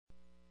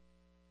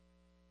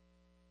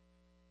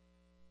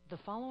The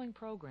following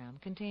program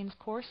contains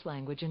coarse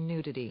language and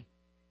nudity.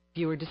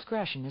 Viewer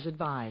discretion is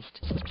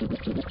advised.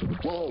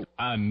 Whoa.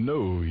 I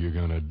know you're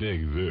gonna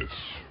dig this.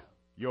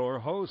 Your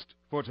host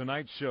for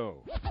tonight's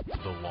show,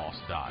 The Lost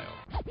Dial.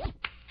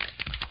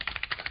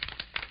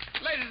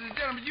 Ladies and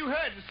gentlemen, you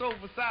heard the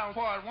Soulful Sound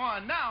Part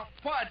 1. Now,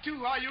 Part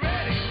 2, are you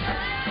ready? Do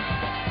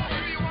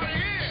you want to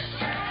hear?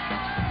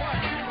 Part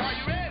 2, are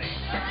you ready?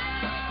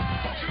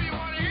 Do you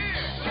want to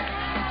hear?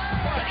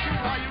 Part 2,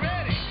 are you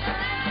ready?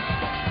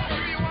 Do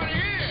you want to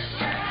hear?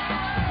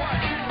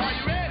 Part 2, are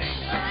you ready?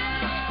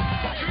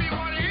 Do you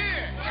want to hear?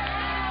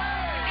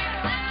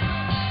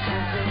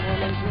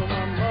 Woman to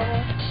my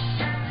mother,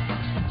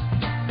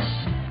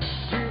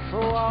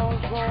 3-4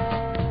 hours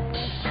long.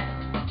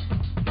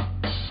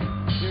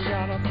 You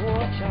got a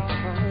poor child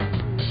home,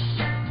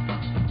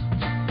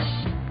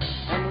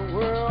 and the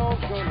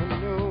world's gonna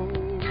know.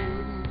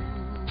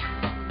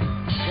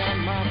 Got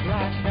my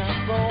black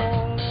hat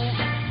on,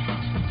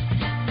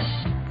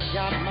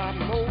 got my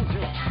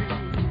mojo too.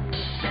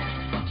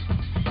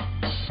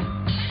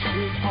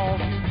 It's all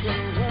you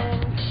can run.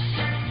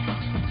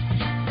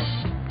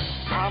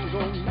 I'm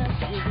gonna mess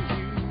with you.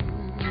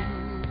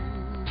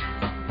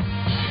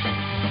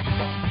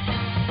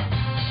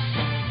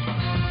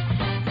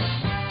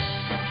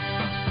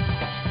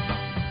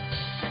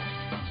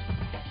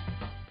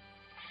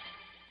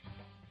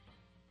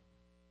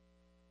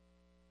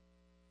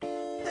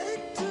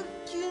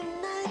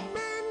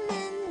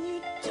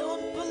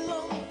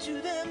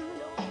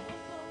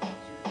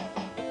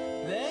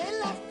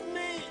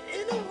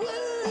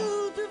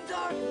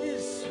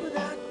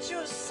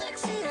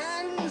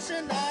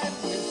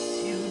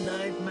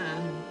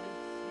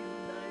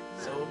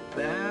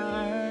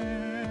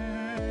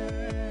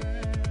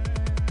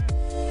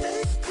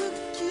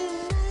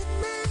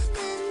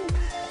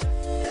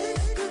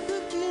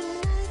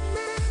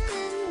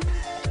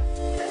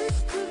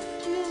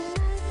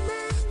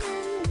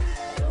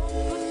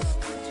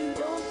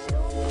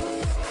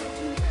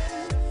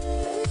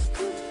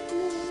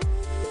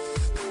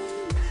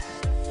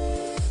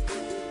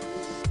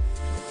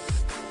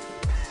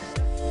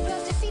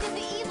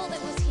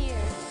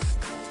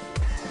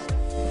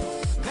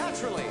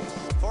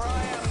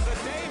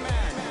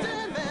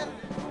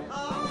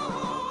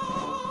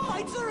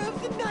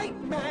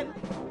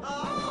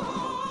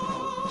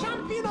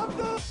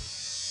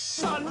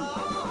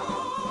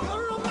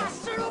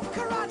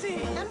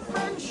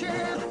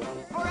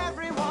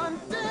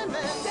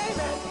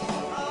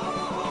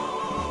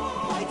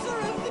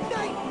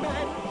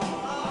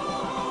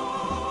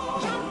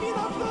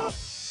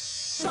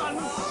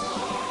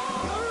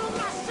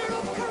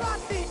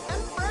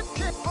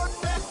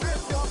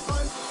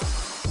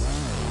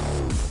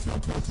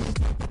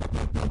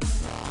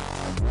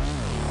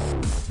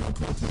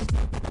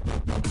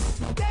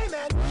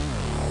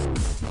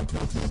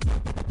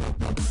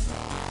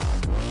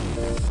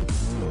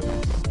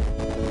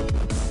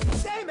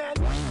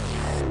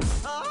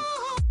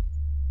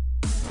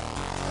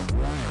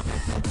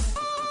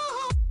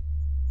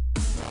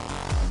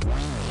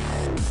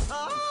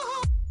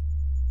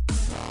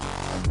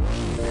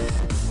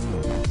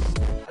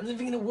 I'm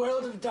living in a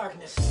world of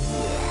darkness.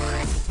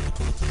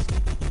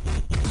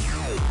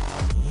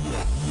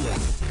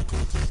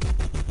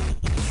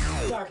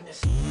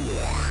 Darkness.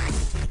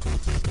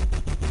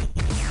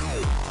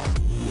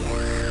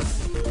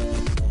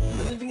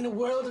 I'm living in a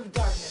world of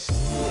darkness.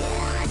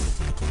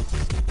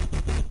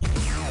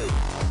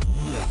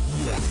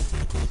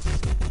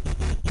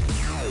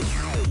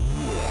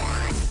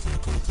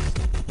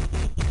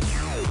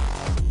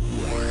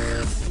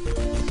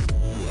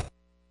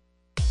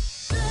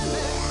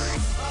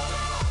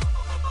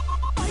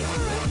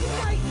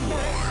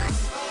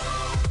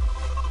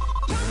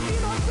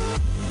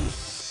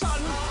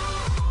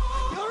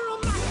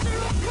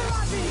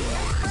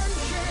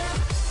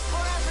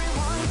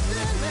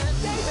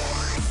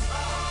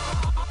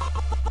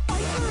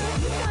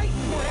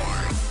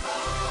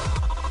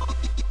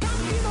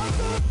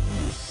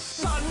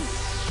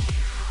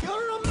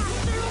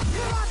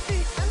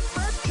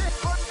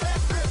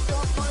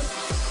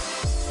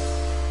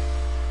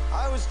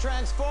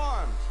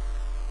 Transformed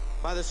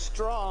by the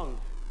strong,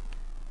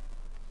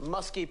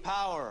 musky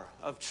power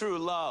of true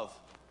love.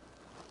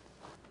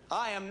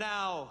 I am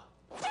now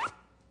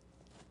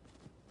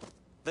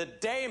the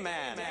Day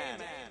Man.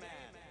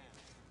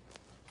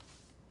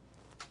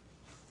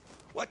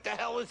 What the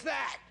hell is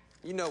that?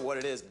 You know what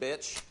it is,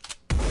 bitch.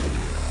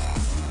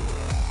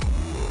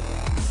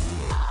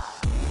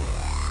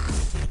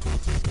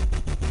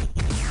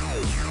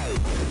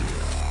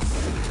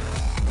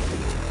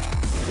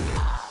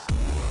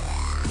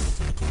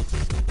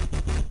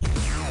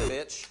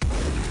 Bitch.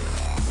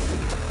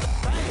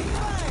 Bang,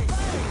 bang,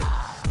 bang.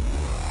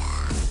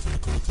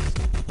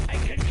 I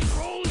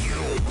control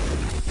you.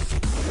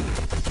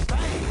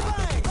 Bang,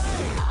 bang,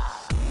 bang.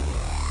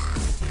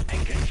 I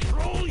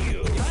control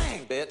you.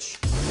 Bang, bitch.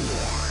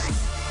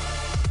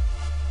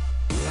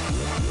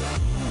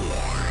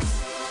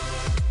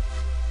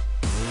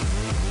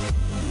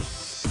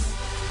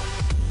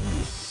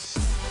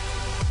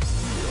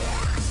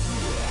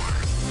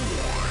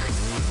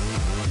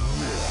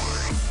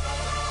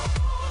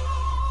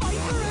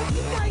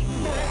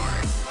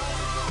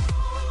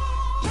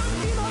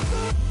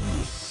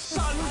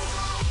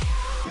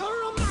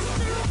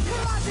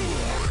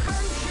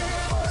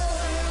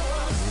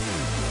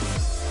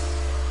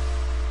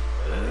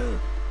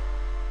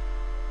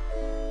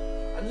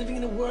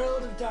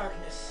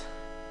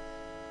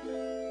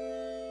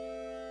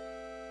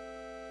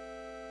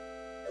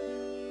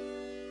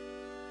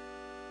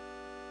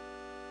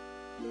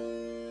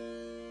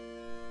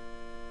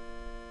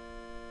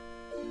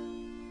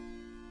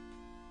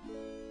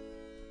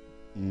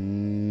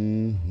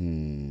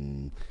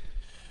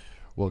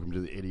 Welcome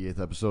to the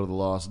 88th episode of The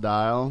Lost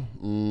Dial.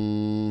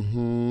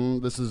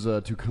 This is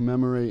to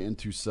commemorate and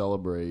to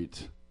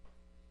celebrate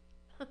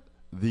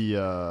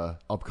the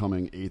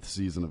upcoming 8th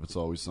season of It's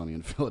Always Sunny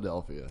in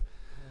Philadelphia.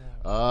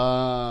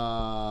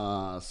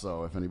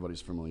 So if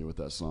anybody's familiar with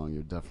that song,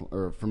 you're definitely,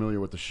 or familiar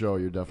with the show,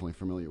 you're definitely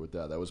familiar with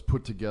that. That was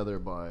put together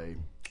by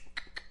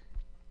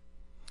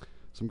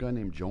some guy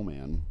named Joe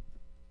Man.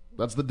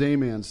 That's the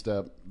Dayman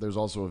step. There's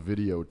also a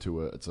video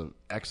to it. It's an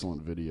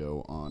excellent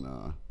video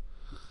on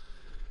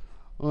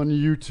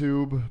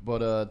YouTube.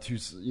 But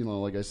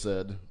like I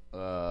said,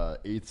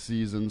 8th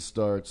season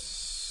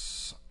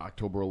starts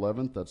October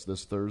 11th. That's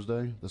this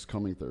Thursday, this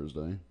coming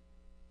Thursday.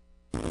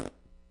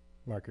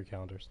 Mark your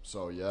calendars.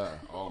 So yeah,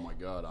 oh my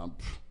God,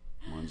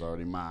 mine's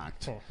already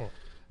marked.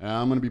 And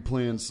I'm gonna be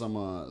playing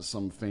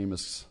some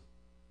famous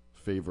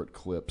favorite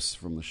clips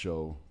from the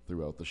show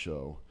throughout the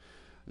show.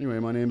 Anyway,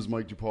 my name's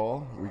Mike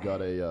DuPaul. We got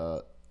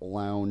a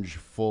lounge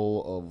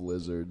full of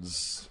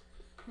lizards.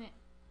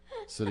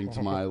 Sitting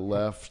to my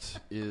left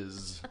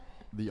is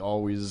the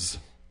always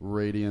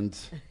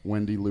radiant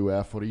Wendy Lou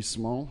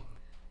Aforismo.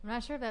 I'm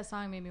not sure if that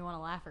song made me want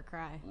to laugh or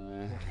cry.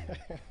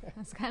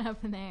 It's kind of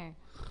up in the air.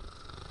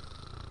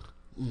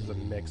 It was a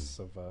mix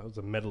of, it was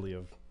a medley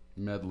of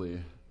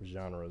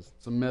genres.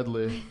 It's a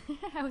medley.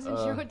 I wasn't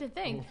sure what to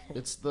think.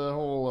 It's the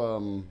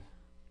whole,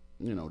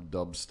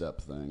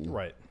 dubstep thing.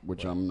 Right.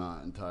 Which I'm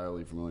not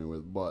entirely familiar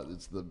with, but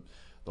it's the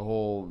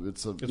whole,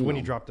 it's when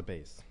you drop the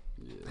bass.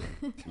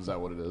 Yeah. Is that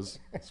what it is?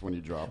 It's when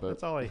you drop it?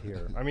 That's all I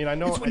hear. I mean, I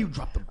know. It's when you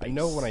drop the bass. I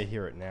know when I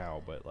hear it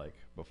now, but like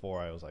before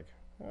I was like,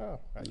 oh,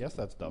 I guess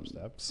that's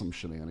dubstep. Some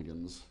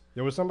shenanigans.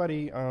 There was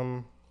somebody,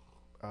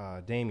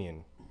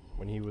 Damien,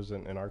 when he was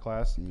in our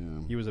class,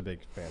 he was a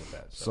big fan of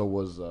that. So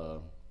was the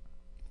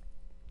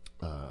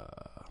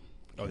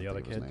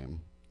other kid?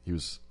 Name. He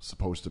was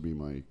supposed to be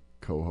my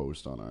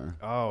co-host on our.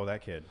 Oh,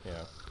 that kid.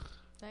 Yeah.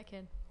 That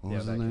kid. What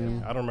was his name?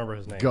 Kid. I don't remember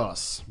his name.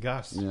 Gus.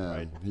 Yeah.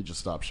 Right. He just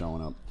stopped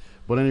showing up.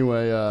 But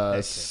anyway,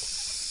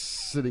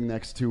 sitting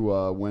next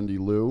to Wendy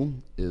Lou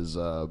is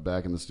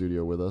back in the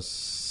studio with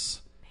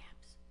us.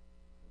 Babs.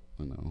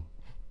 I know.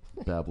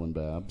 Babbling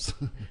Babs.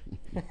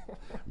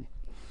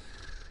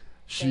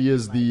 She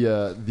is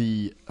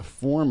the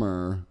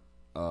former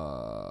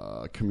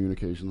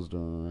communications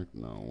director.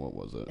 No, what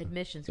was it?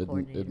 Admissions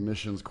coordinator.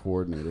 Admissions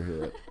coordinator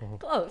here at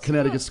Close.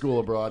 Connecticut School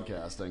of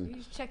Broadcasting. You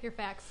just check your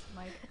facts,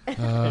 Mike.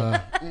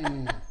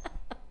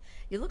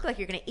 You look like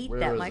you're going to eat Where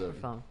that is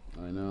microphone.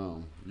 I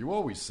know. You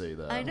always say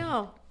that. I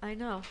know.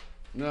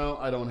 No,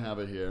 I don't have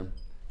it here.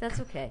 That's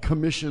okay.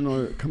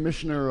 Commissioner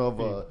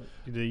of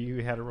Do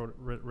you had it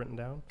written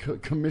down?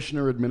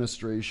 Commissioner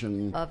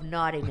Administration of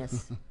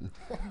naughtiness.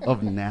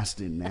 Of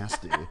nasty.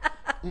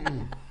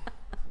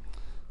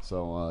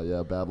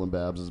 So Babbling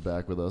Babs is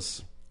back with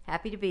us.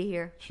 Happy to be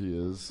here. She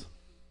is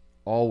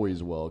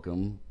always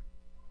welcome,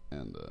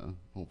 and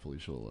hopefully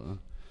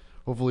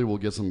we'll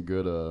get some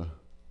good.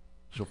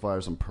 She'll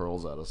fire some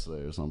pearls at us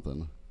today or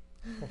something.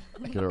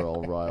 Get her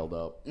all riled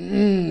up.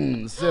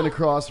 Sitting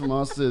across from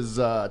us is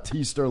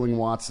T. Sterling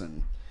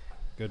Watson.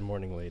 Good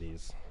morning,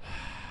 ladies.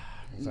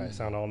 I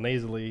sound all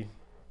nasally,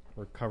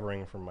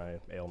 recovering from my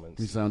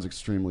ailments. He sounds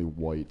extremely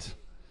white.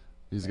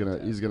 He's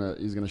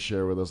gonna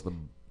share with us the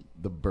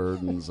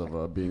burdens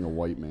of being a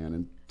white man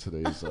in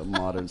today's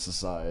modern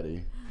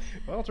society.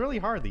 Well, it's really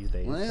hard these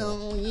days.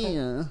 Well,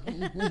 yeah.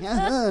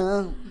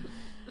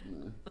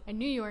 I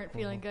knew you weren't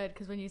feeling good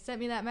because when you sent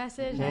me that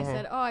message, I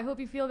said, "Oh, I hope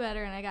you feel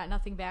better," and I got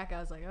nothing back. I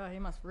was like, "Oh, he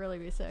must really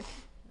be sick."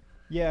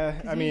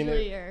 Yeah, I mean,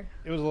 it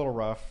was a little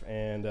rough,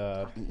 and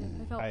I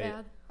felt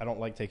bad. I don't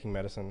like taking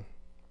medicine,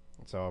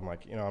 so I'm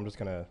like, I'm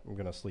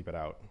gonna sleep it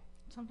out.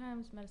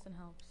 Sometimes medicine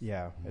helps.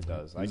 Yeah, it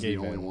does. He's the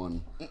only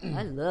one.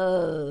 I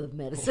love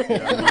medicine.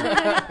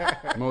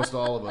 Most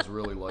all of us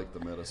really like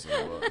the medicine,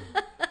 but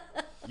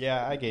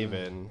yeah, I gave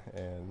in,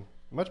 and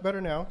much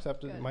better now.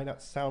 Except it might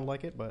not sound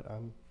like it, but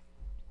I'm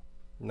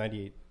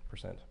 98%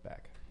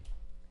 back.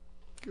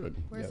 Good.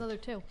 Where's the other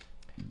two?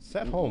 It's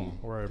at home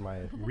where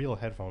my real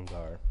headphones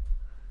are.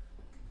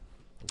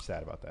 I'm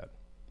sad about that.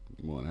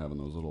 You want having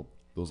those little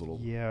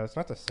Yeah, it's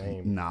not the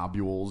same.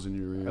 Nobules in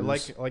your ears. I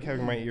like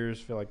having my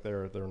ears feel like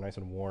they're nice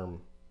and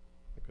warm,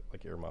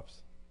 like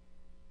earmuffs.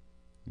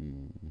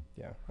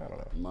 Yeah, I don't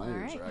know. My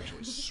ears are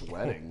actually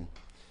sweating.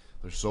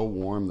 They're so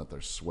warm that they're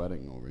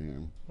sweating over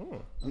here.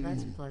 Well,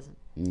 that's pleasant.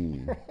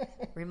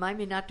 Remind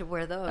me not to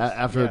wear those.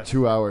 After a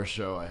 2-hour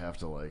show, I have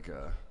to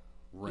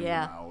wring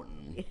them out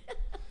and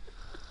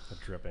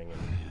dripping.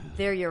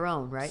 They're your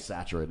own, right?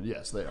 Saturated.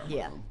 Yes, they are.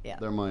 Yeah, my own. yeah.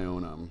 They're my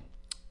own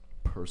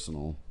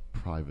personal,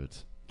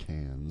 private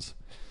cans.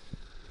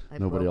 I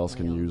Nobody broke else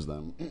can my own. use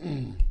them.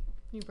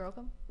 You broke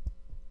them?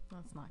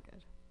 That's not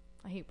good.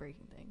 I hate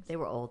breaking things. They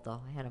were old,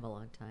 though. I had them a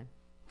long time.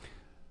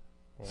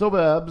 So,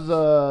 Babs,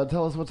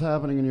 tell us what's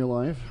happening in your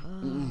life.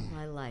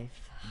 My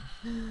life.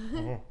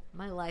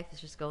 My life is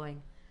just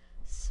going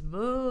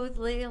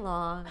smoothly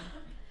along.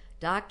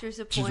 Doctor's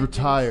appointments. She's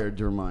retired,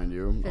 to remind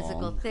you.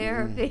 Physical Aw.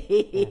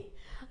 therapy.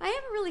 I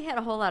haven't really had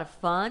a whole lot of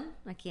fun,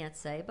 I can't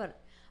say, but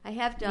I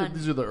have done.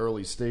 These are the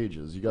early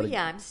stages. You got to.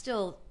 Yeah, I'm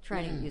still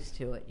trying to get used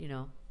to it.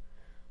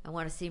 I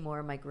want to see more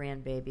of my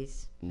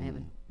grandbabies. I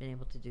haven't been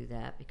able to do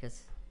that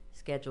because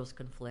schedules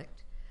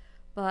conflict.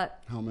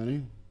 But how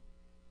many?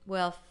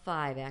 Well,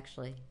 5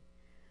 actually.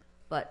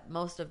 But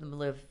most of them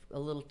live a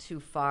little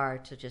too far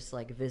to just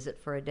like visit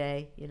for a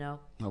day.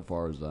 How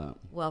far is that?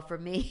 Well, for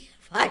me,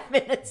 5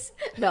 minutes.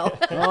 No.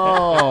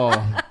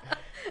 Oh.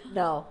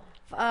 No.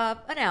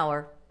 An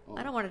hour.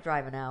 I don't want to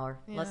drive an hour.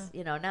 Yeah. Unless,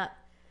 not.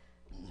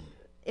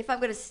 If I'm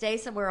going to stay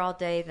somewhere all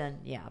day, then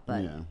yeah.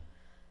 But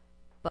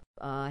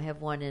I have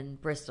one in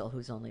Bristol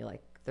who's only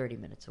like 30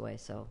 minutes away,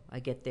 so I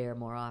get there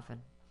more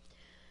often.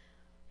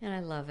 And I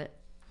love it.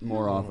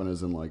 More often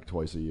as in like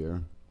twice a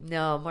year?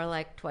 No, more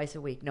like twice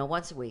a week. No,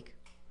 once a week.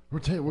 We're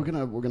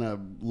gonna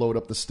load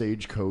up the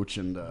stagecoach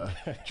and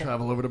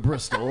travel over to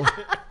Bristol.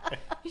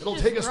 It'll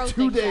take us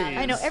 2 days.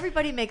 I know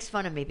everybody makes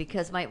fun of me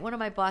because one of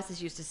my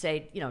bosses used to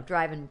say,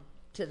 driving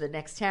to the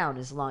next town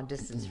is long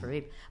distance for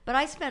me. But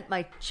I spent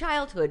my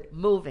childhood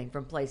moving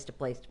from place to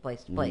place to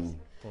place to place.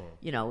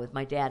 With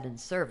my dad in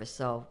service.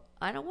 So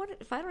I don't want it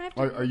if I don't have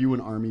to. Are you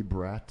an Army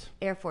brat?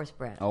 Air Force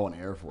brat. Oh, an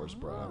Air Force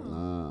brat.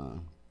 Ah.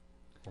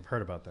 I've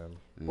heard about them.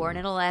 Born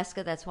in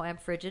Alaska. That's why I'm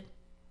frigid.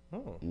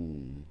 Oh.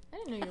 I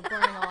didn't know you were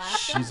born in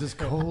Alaska. She's as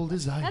cold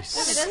as ice.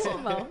 That's an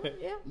Eskimo.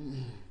 Yeah.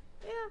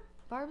 Yeah.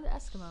 Barb the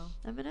Eskimo.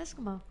 I'm an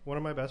Eskimo. One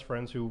of my best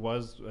friends who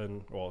was,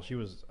 she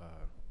was,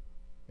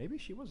 maybe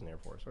she was in Air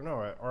Force. Or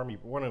no, Army,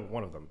 one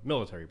of them.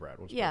 Military brat,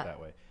 let's put it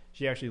that way.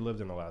 She actually lived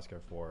in Alaska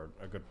for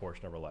a good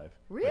portion of her life.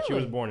 Really? But she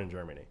was born in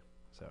Germany.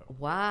 So.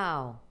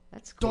 Wow.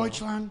 That's cool.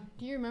 Deutschland.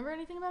 Do you remember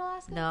anything about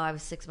Alaska? No, I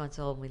was 6 months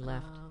old when we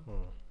left.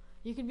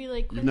 You could be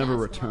like Quinn You've never the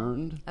Eskimo.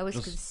 returned? I was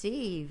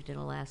conceived in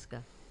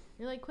Alaska.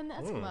 You're like Quinn the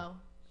Eskimo.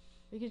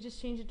 We could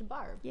just change it to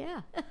Barb.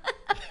 Yeah.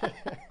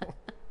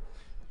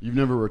 You've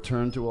never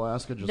returned to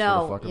Alaska just for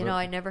the fuck of it? No,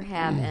 I never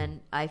have, and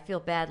I feel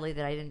badly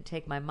that I didn't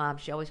take my mom.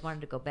 She always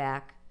wanted to go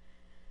back,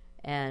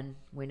 and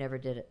we never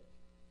did it.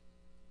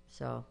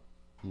 So,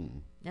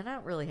 and I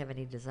don't really have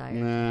any desire.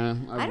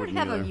 Nah, I don't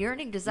have a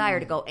yearning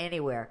desire to go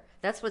anywhere.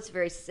 That's what's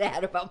very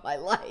sad about my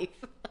life.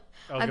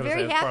 I'm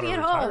very happy at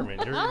home.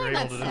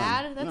 That's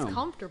sad. That's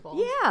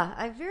comfortable. Yeah,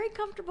 I'm very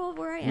comfortable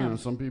where I am.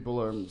 Some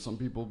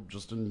people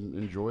just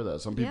enjoy that.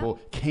 Some people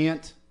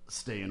can't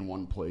stay in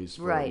one place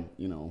for,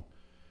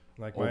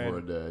 like over my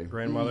a day.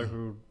 Grandmother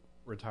who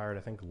retired,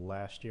 I think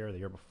last year or the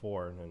year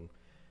before, and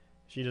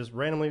she just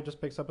randomly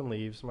just picks up and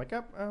leaves. I'm like,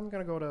 yep, I'm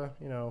gonna go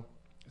to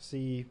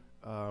see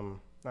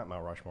not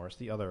Mount Rushmore, it's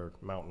the other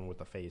mountain with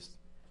the face.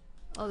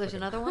 Oh, there's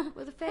another one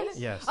with a face?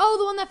 Yes. Oh,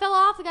 the one that fell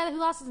off? The guy who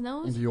lost his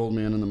nose? The old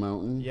man in the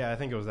mountain? Yeah, I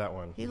think it was that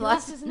one. He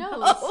lost his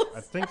nose. I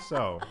think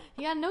so.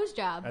 He got a nose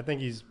job. I think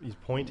he's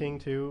pointing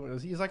to.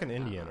 He's like an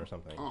Indian or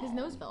something. His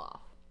nose fell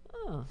off.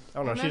 Oh.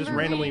 Oh no, she just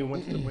randomly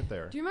went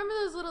there. Do you remember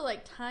those little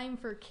time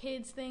for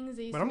kids things?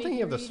 They used But I'm to thinking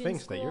make of you the read in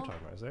Sphinx that you're school?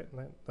 talking about. Is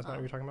that's not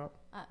what you're talking about?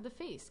 The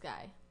face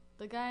guy.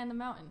 The guy on the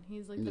mountain.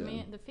 He's like the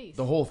man, the face.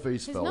 The whole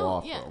face His fell nose,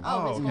 off, yeah. though.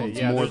 Oh, his whole okay.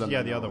 face. Yeah, more than the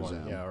other nose,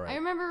 one. Yeah, all right. I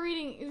remember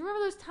reading. Remember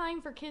those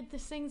time for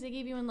kids things they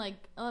gave you in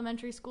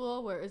elementary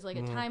school, where it was like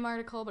a time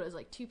article, but it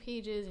was 2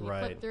 pages, and you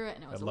flip through it,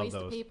 and it was a waste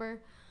of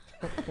paper.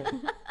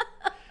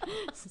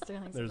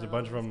 There's a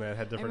bunch of them that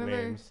had different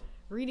names.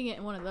 Reading it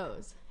in one of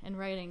those and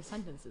writing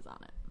sentences on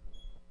it.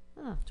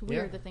 Huh. It's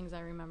weird the things I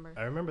remember.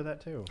 I remember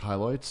that too.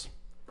 Highlights?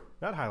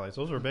 Not highlights.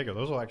 Those were bigger.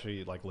 Those were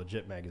actually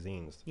legit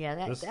magazines. Yeah,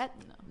 that was good.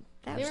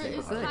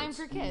 Time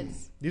for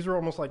kids. These were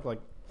almost like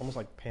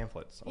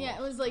pamphlets. Almost. Yeah,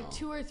 it was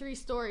 2 or 3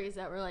 stories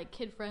that were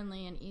kid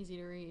friendly and easy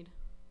to read.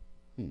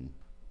 And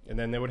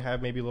then they would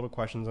have maybe little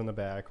questions on the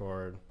back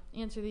or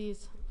answer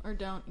these or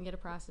don't and get a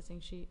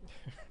processing sheet.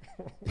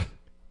 And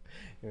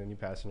then you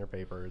pass in your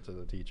paper to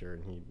the teacher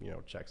and he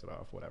checks it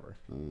off, whatever.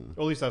 Well,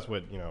 at least that's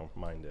what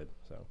mine did.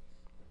 So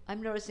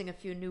I'm noticing a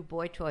few new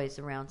boy toys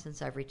around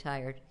since I've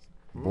retired.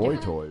 Boy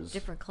toys?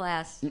 Different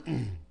class.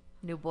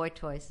 New boy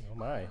toys. Oh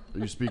my! Are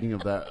you speaking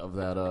of that?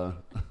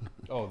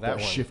 Oh, that one.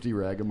 shifty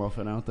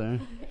ragamuffin out there.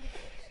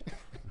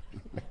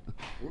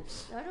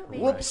 Whoops! I don't mean.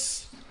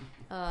 Whoops!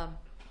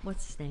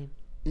 What's his name?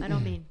 I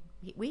don't mean.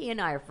 We and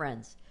I are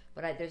friends,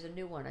 but there's a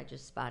new one I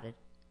just spotted.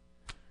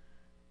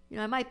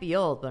 I might be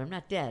old, but I'm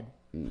not dead.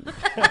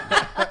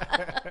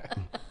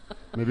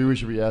 Maybe we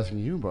should be asking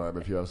you, Barb,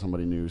 if you have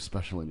somebody new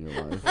special in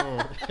your life.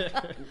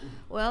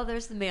 Well,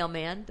 there's the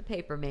mailman, the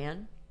paper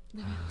man,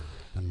 the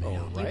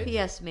mailman,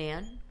 UPS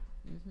man.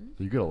 Mm-hmm.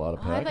 So you get a lot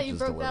of packages I thought you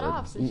broke delivered. that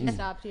off since you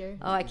stopped here.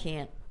 Oh, I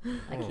can't.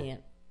 I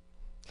can't.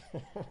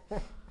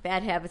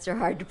 Bad habits are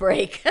hard to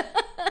break. That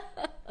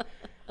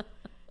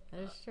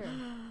is true.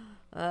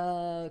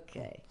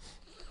 Okay.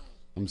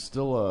 I'm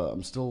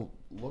still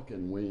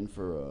looking, waiting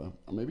for.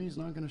 Maybe he's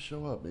not going to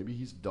show up. Maybe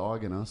he's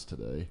dogging us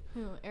today.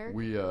 Who, Eric?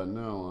 We had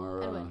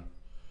Edwin.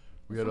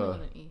 a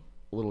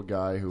little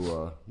guy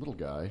who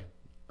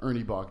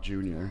Ernie Bach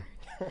Jr.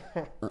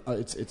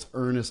 It's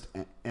Ernest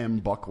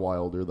M.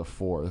 Buckwilder the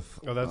Fourth.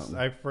 Oh, that's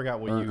I forgot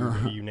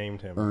what you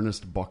named him.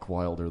 Ernest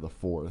Buckwilder the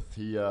Fourth.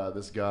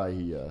 This guy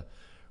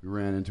we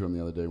ran into him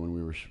the other day when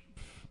we were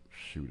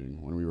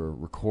shooting, when we were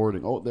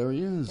recording. Oh, there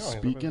he is.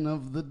 Speaking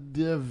of the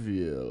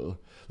devil,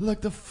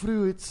 like the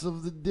fruits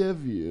of the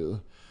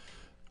devil.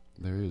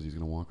 There he is. He's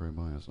gonna walk right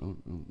by us. Oh,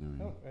 there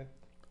he is.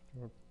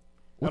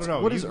 I don't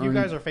know. You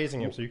guys are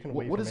facing him, so you can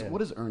wait.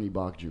 What is Ernie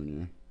Bach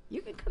Jr.?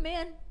 You can come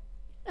in.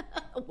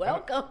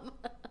 Welcome.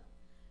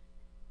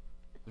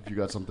 If you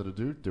got something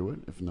to do it.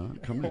 If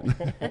not, come in.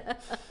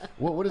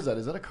 What is that?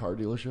 Is that a car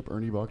dealership,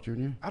 Ernie Bach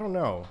Jr.? I don't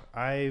know.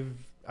 I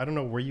don't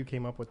know where you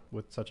came up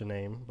with such a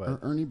name, but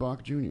Ernie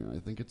Bach Jr. I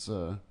think it's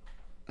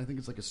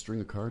like a string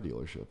of car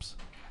dealerships.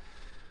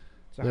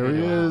 So there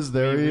he is.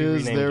 There he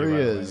is. There he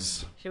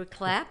is. Should we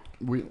clap?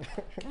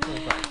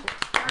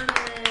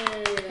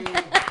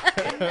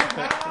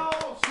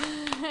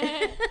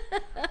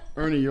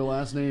 Ernie, your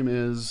last name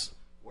is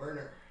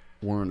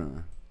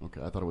Werner.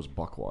 Okay, I thought it was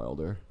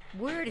Buckwilder.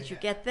 Where did you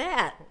get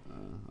that?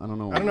 I don't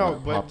know.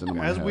 But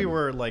as we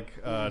were like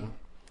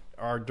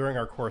during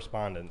our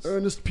correspondence,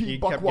 Ernest P. he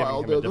kept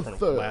giving him a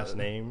different III. last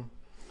name,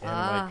 and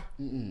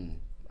I'm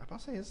about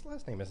to say his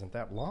last name isn't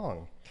that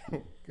long.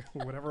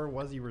 Whatever it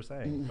was you were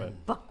saying,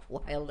 but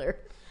Buckwilder.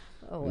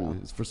 Oh well.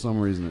 Yeah, for some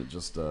reason it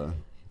just. If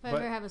I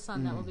ever have a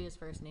son, that will be his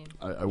first name.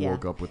 I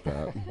woke up with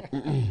that.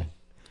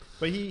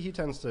 But he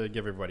tends to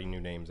give everybody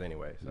new names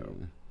anyway.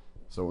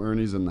 So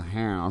Ernie's in the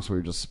house. We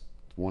were just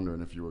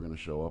wondering if you were going to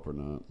show up or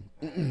not.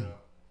 I know.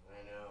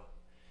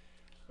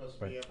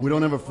 We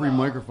don't have a free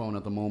microphone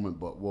at the moment,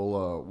 but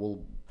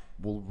we'll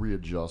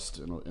readjust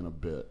in a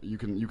bit. You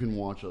can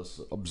watch us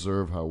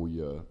observe how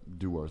we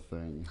do our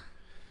thing.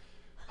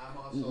 I'm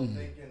also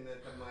thinking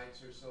that the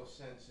mics are so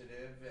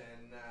sensitive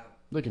and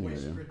they can voice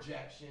hear you.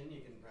 projection.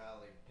 You can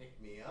probably pick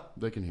me up.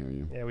 They can hear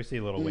you. Yeah, we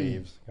see little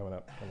waves coming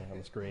up on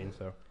the screen.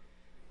 So,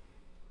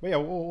 but yeah,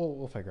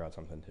 we'll figure out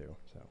something too.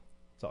 So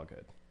it's all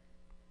good.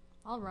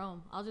 I'll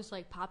roam. I'll just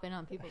like pop in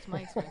on people's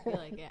mics when I feel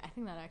like it. I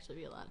think that'd actually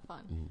be a lot of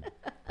fun.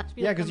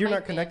 Yeah, because you're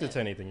not connected to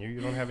anything. You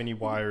don't have any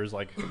wires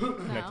like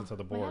connected to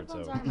the board. My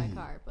headphones are in my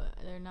car, but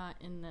they're not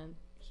in the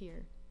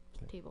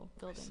table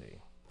building. I see.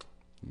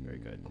 Very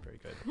good. Very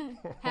good.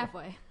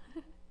 Halfway.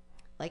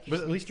 Like,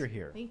 but at least you're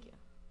here. Thank you.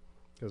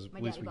 Because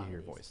at least we can hear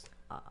your voice.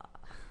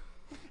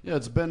 Yeah,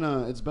 it's been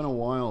a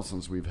while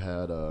since we've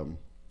had a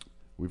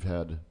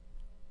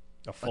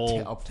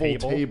full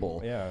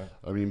table. Yeah.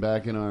 I mean,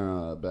 back in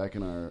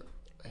our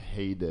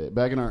heyday,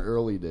 back in our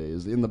early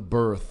days, in the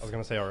birth. I was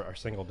gonna say our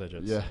single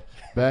digits. Yeah,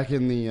 back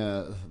in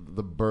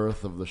the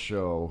birth of the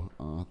show,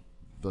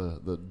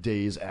 the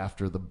days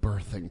after the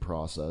birthing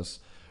process,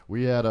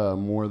 we had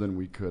more than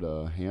we could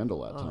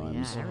handle at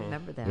times. Yeah, I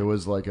remember that. It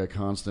was like a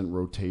constant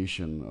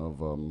rotation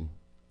of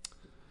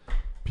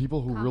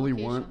people who really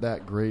weren't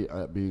that great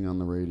at being on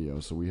the radio,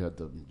 so we had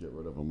to get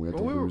rid of them. We had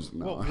to lose. We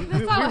were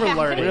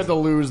learning. We had to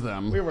lose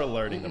them. We were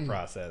learning the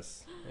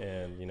process,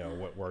 and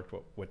what worked,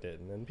 what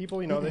didn't, and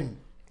people,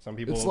 some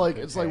people. It's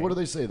like what do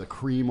they say? The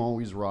cream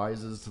always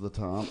rises to the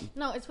top.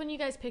 No, it's when you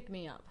guys picked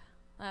me up.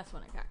 That's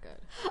when it got good.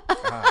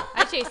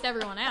 I chased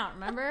everyone out.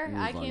 Remember,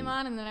 I came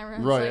on, and then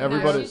everyone was like,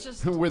 everybody. No, she's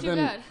just too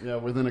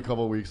good. Within a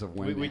couple of weeks of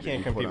Wendy, we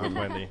can't compete with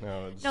Wendy.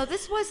 No,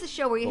 this was the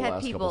show where you had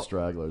last people. Couple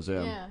stragglers,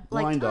 Like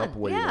lined up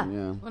waiting.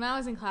 Yeah. When I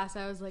was in class,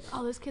 I was like,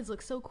 "Oh, those kids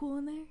look so cool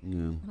in there." Yeah.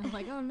 And I'm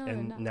like, "Oh no,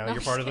 and they're not." now No,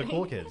 you're part of the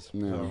cool kids.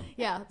 Yeah. So.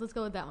 Yeah, let's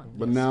go with that one.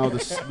 But now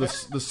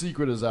the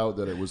secret is out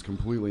that it was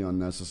completely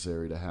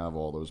unnecessary to have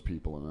all those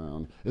people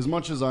around. As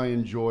much as I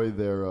enjoy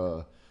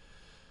their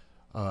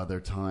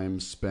time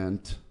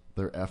spent,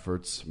 their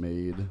efforts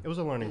made. It was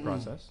a learning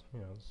process.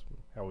 It's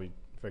how we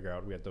figure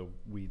out we had to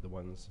weed the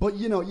ones. But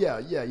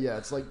yeah.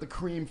 It's like the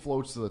cream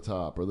floats to the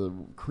top, or the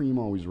cream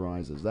always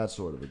rises. That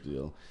sort of a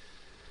deal.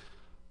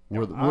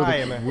 We're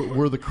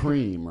the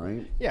cream,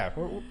 right? Yeah,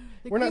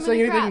 we're not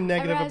saying anything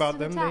negative about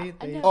them.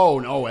 Oh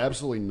no,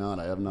 absolutely not.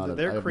 I have not.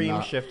 Their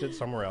cream shifted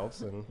somewhere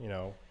else, and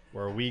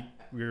where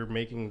we're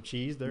making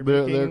cheese, they're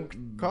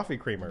making coffee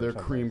creamer. Their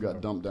cream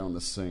got dumped down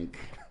the sink.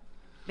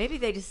 Maybe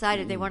they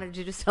decided they wanted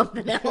to do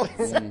something else.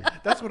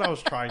 That's what I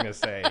was trying to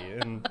say,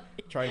 and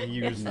trying to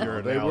use your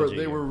analogy.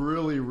 They were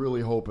really, really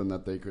hoping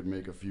that they could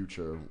make a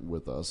future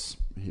with us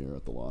here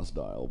at the Lost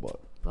Dial, but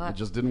it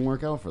just didn't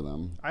work out for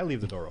them. I leave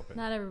the door open.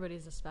 Not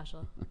everybody's a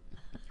special.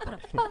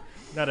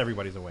 Not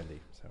everybody's a Wendy.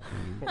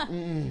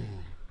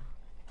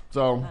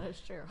 So that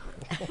is true.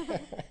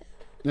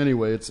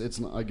 Anyway, it's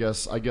I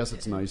guess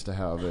it's nice to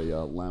have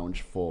a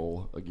lounge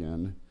full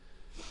again.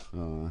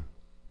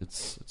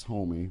 It's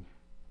homey.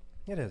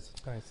 It is.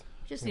 It's nice.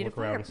 Just need look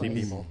a around and see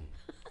fireplace. people.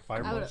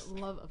 Fireplace. I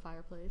would love a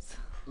fireplace.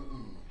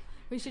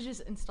 We should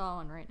just install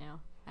one right now.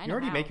 You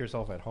already make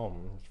yourself at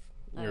home.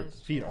 Your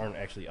feet aren't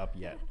actually up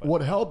yet. But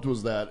what helped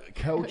was that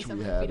couch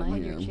we had in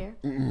here. Your chair?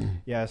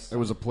 Yes. It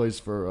was a place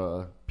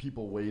for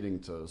people waiting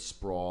to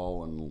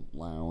sprawl and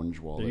lounge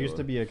while there used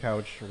to be a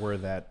couch where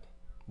that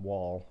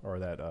wall or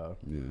that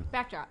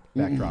backdrop.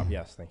 Backdrop.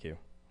 Yes, thank you.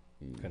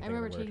 I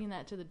remember taking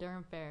that to the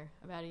Durham Fair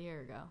about a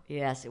year ago.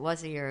 Yes, it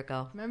was a year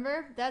ago.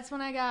 Remember? That's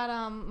when I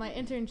got my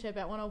internship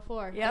at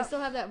 104. Yep. I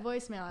still have that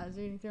voicemail. I was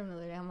reading through them the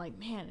other day. I'm like,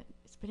 man,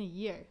 it's been a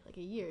year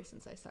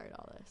since I started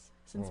all this.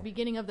 Since the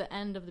beginning of the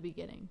end of the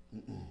beginning.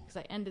 Because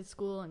I ended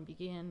school and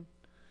began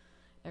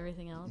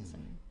everything else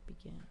and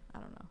began. I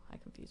don't know. I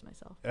confused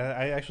myself.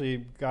 I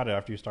actually got it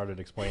after you started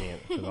explaining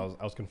it. Because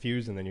I was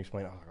confused, and then you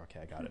explained, oh, okay,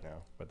 I got it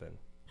now. But then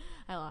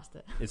I lost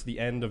it. It's the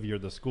end of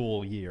the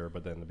school year,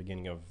 but then the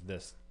beginning of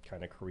this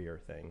kind of career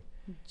thing.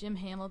 Jim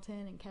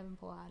Hamilton and Kevin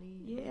Pilati.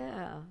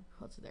 Yeah.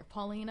 What's there?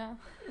 Paulina.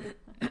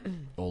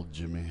 Old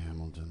Jimmy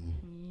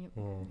Hamilton.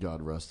 Yep.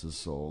 God rest his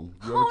soul.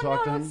 You ever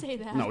talk to him? Don't say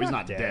that. No, he's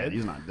not dead.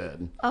 He's not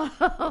dead.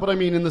 But I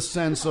mean, in the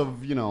sense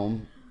of,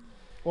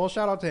 Well,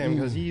 shout out to him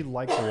because he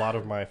likes a lot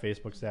of my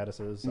Facebook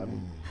statuses.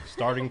 I'm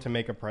starting to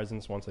make a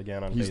presence once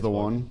again on Facebook. He's the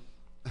one.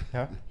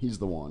 Huh? He's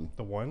the one.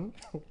 The one?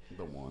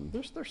 The one.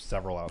 There's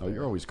several out there.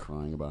 You're always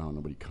crying about how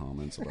nobody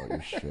comments about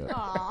your shit.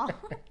 Aw.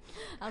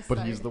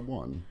 But he's the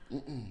one.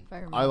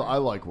 I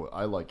like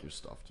your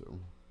stuff too.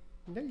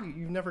 Yeah,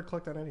 you've never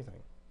clicked on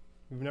anything.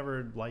 You've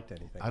never liked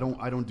anything.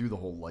 I don't do the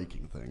whole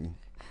liking thing.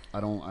 I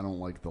don't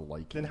like the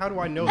liking. Then how do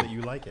I know that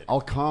you like it?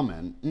 I'll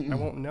comment. I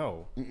won't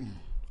know.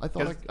 I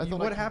thought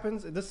what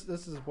happens. This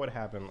is what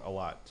happened a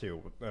lot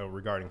too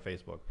regarding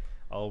Facebook.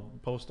 I'll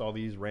post all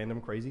these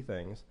random crazy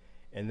things,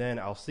 and then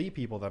I'll see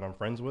people that I'm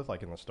friends with,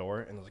 like in the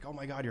store, and they're like, "Oh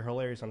my God, you're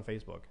hilarious on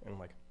Facebook," and I'm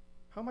like,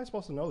 "How am I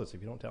supposed to know this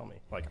if you don't tell me?"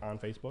 Like on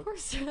Facebook. Poor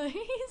Sterling.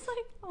 He's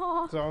like,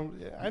 "Oh." So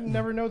I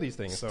never know these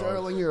things.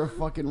 Sterling, you're a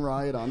fucking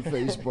riot on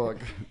Facebook.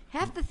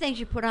 Half the things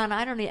you put on,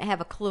 I don't even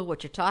have a clue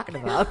what you're talking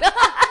about.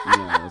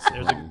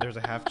 There's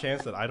a half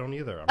chance that I don't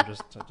either. I'm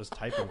just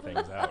typing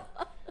things out.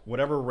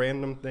 Whatever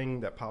random thing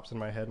that pops in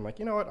my head, I'm like,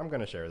 you know what? I'm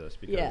going to share this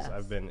because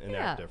I've been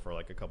inactive for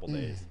like a couple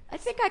days. I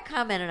think I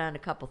commented on a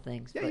couple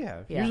things.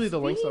 Yeah. Usually the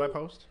links that I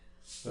post,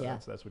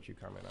 that's what you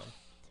comment on.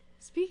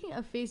 Speaking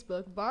of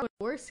Facebook, Bar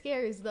worst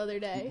scares the other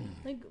day,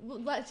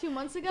 like 2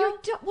 months ago,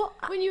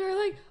 when you were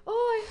like,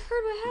 "Oh, I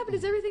heard what happened.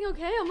 Is everything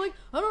okay?" I'm like,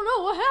 "I don't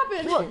know what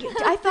happened."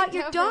 Well, I thought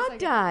your dog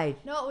died.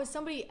 No, it was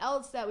somebody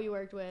else that we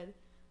worked with.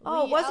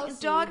 Oh, it wasn't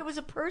a dog. It was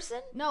a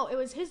person. No, it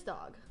was his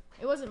dog.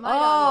 It wasn't my dog.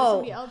 It was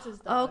somebody else's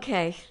dog.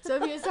 Okay. So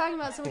if he was talking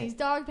about somebody's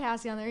dog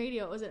passing on the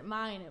radio, it wasn't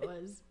mine. It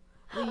was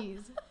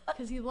Lee's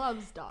because he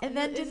loves dogs. And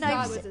then didn't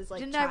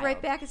I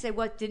write back and say,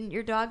 "What? Didn't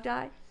your dog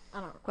die?" I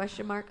don't know.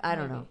 Question mark? I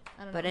don't know.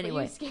 But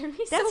anyway, you scared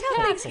me that's so how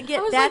bad. things can get.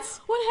 I was That's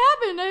like, what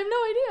happened? I have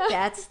no idea.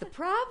 That's the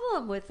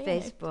problem with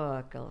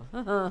Facebook.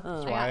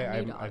 That's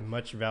why I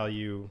much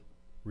value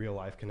real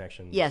life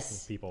connections. Yes.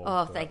 With people.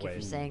 Oh, thank you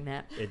for saying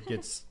that. It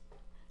gets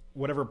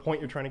whatever point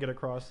you're trying to get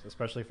across,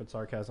 especially if it's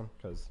sarcasm,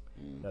 because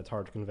that's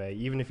hard to convey.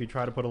 Even if you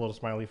try to put a little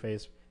smiley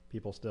face,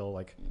 people still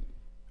like,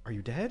 "Are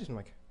you dead?" And I'm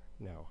like,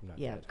 "No, I'm not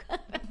dead."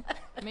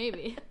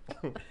 Maybe.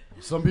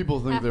 Some people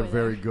think they're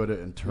very good at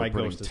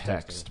interpreting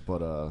text, but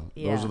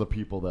those are the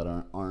people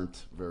that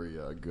aren't very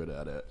good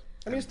at it.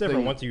 I mean, it's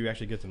different once you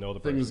actually get to know the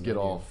person. Things get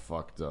all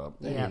fucked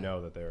up. And you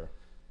know that they're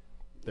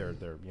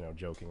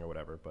joking or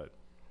whatever. But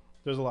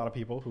there's a lot of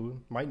people who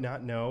might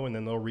not know, and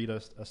then they'll read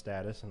a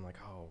status and like,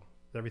 "Oh,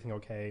 is everything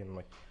okay?" And I'm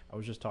like, "I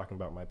was just talking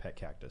about my pet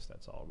cactus.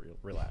 That's all.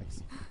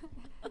 Relax."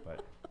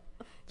 But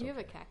do you have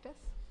a cactus?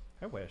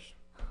 I wish.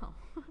 Oh.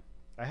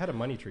 I had a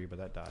money tree, but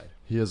that died.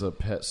 He has a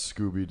pet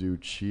Scooby-Doo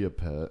chia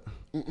pet.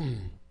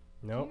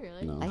 No.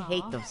 Really? No. I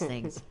hate those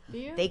things. Do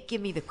you? They give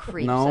me the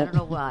creeps. No. I don't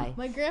know why.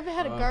 My grandpa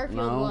had a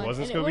Garfield one.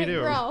 Wasn't and it wouldn't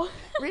Scooby-Doo. grow.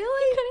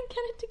 Really? He couldn't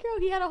get it to grow.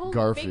 He had a whole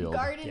Garfield. big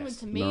garden Yes. with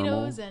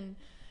tomatoes and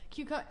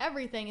cucumber,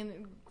 everything, and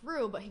it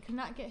grew, but he could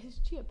not get his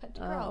chia pet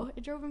to grow.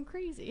 It drove him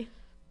crazy.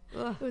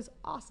 Ugh. It was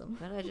awesome.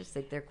 But I just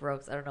think they're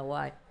gross. I don't know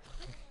why.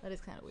 That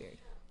is kind of weird.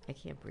 I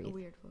can't breathe. A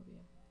weird phobia.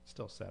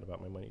 Still sad about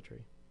my money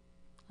tree.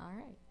 All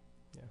right.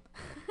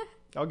 Yeah.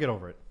 I'll get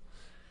over it.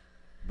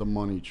 The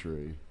money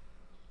tree.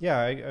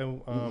 Yeah,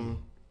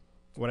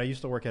 when I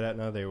used to work at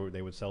Aetna,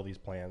 they would sell these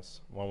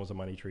plants. One was a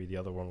money tree, the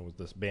other one was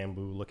this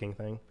bamboo-looking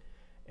thing.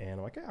 And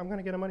I'm like, I'm going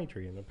to get a money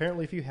tree. And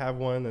apparently if you have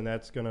one, then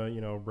that's going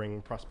to,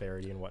 bring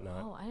prosperity and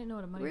whatnot. Oh, I didn't know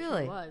what a money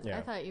tree was. Yeah.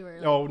 I thought you were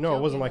Oh, no, it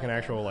wasn't like an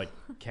actual,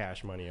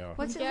 cash money.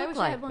 What's it I look wish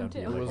like? I had one too.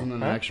 It wasn't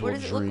an actual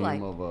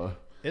dream of a...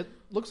 It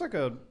looks like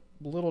a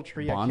little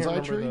tree.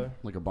 Bonsai tree?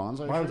 Like a bonsai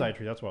tree? Bonsai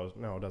tree, that's what I was...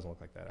 No, it doesn't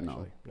look like that,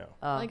 actually. No.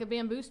 Like a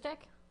bamboo stick?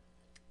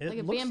 Like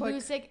a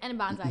bamboo stick and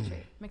a bonsai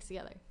tree mixed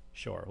together.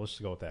 Sure, let's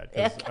just go with that.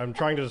 Because I'm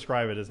trying to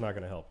describe it. It's not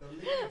going to help. The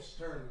leaves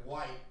turn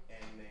white,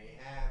 and they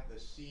have the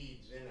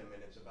seeds in them,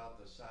 and it's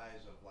about the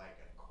size of like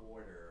 $0.25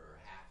 or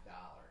 $0.50.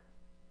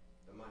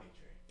 The money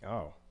tree.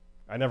 Oh.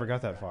 I never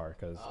got that far,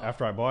 because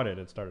after I bought it,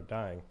 it started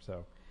dying.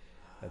 So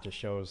that just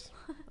shows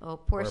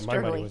poor where my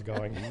money was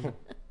going.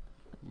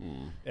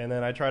 And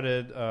then I tried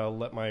to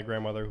let my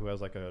grandmother, who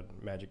has like a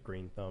magic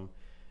green thumb,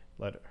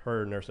 let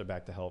her nurse it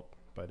back to health.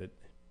 But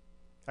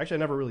actually, I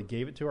never really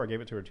gave it to her. I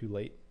gave it to her too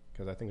late,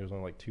 because I think there's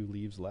only like 2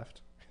 leaves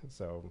left.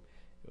 So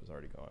it was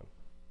already gone.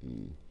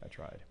 I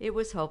tried. It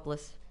was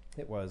hopeless.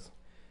 It was.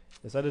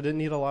 They said it didn't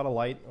need a lot of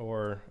light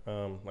or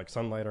like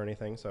sunlight or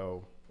anything,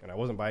 so and I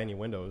wasn't by any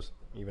windows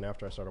even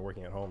after I started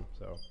working at home.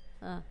 So,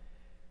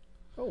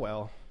 oh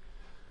well.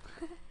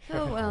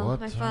 Oh, well, What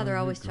my father are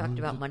always we talked going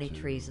about to money do?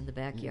 trees in the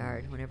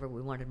backyard whenever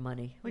we wanted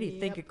money. What do you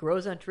think? Yep. It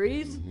grows on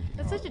trees?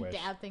 That's such I a wish.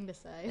 dad thing to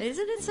say.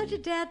 Isn't it such a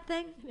dad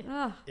thing?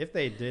 Oh, If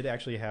they did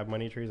actually have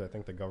money trees, I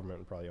think the government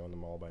would probably own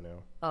them all by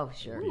now. oh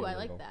sure. Ooh, I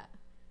illegal. like that.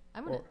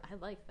 I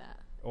like that.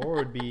 Or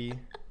it'd be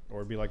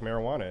like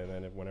marijuana, and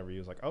then whenever you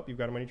was like, oh, you've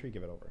got a money tree,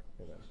 give it over.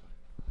 And then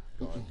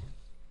gone.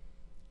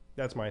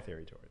 That's my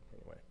theory to it,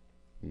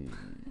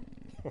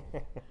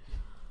 anyway.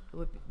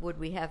 Would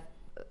we have?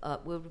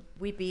 Would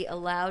we be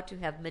allowed to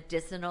have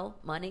medicinal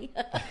money?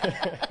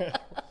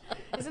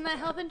 Isn't that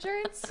health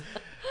insurance?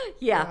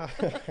 Yeah.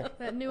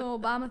 That new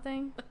Obama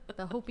thing?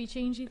 The hopey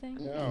changey thing?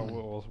 Yeah,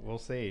 we'll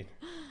see.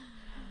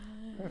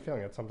 I have a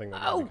feeling that's something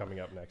that will be coming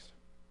up next.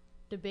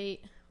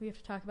 Debate. We have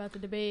to talk about the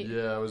debate.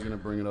 Yeah, I was going to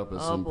bring it up at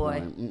Oh, some boy.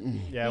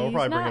 point. Yeah, we'll He's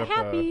probably bring not it up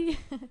happy.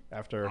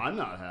 after. I'm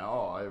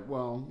not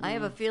well. I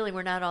have a feeling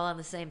we're not all on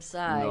the same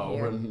side no,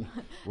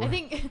 here. I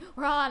think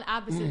we're all on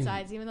opposite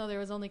sides, even though there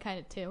was only kind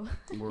of two.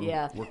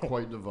 Yeah. We're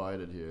quite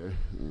divided here,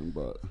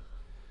 but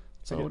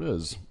that's how it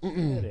is.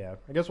 Yeah,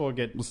 I guess we'll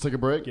Let's take a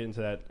break. get into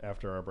that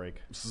after our break.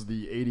 This is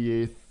the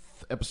 88th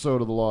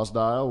episode of The Lost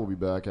Dial. We'll be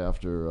back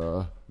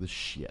after the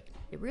shit.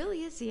 It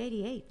really is the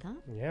 88th, huh?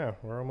 Yeah,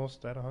 we're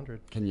almost at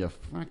 100. Can you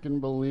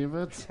fucking believe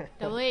it?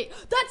 888.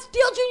 That's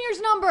Dale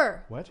Jr.'s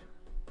number. What?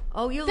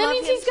 Oh, you That love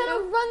means him he's gonna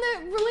too?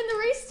 win the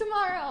race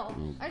tomorrow.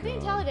 Aren't they in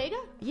Talladega?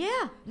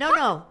 Yeah.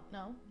 No.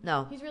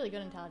 No. He's really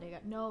good in Talladega.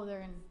 No,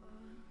 they're in.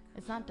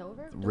 It's not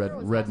Dover. Redneck Dover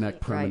was last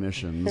week.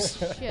 premonitions.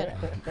 Shit.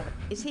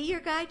 Is he your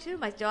guy too?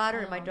 My daughter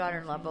and my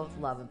daughter-in-law both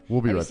love him. We'll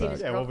be Have you right seen back.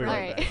 his Yeah, we'll be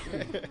girlfriend?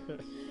 right All right.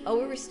 Oh,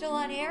 we were still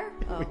on air?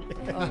 Oh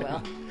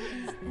well.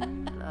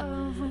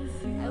 Love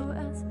with you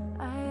as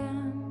I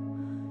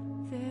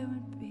am. They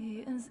would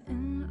be as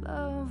in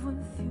love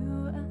with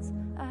you as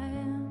I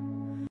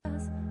am.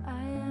 As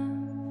I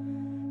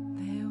am.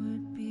 They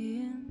would be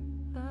in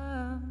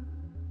love,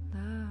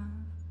 love,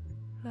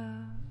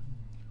 love.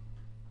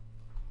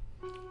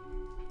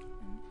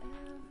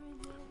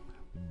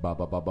 Ba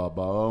ba ba ba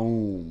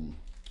boom.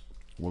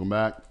 Welcome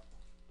back.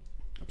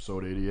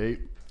 Episode 88,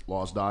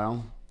 Lost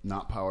Dial.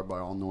 Not powered by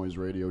All Noise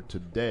Radio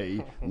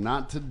today.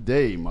 Not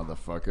today,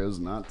 motherfuckers.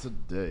 Not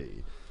today.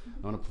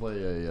 I'm gonna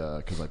play a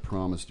because I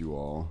promised you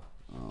all.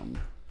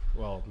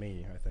 Well,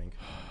 me, I think.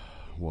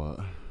 What?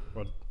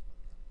 What?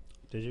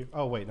 Did you?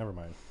 Oh, wait, never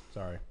mind.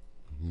 Sorry.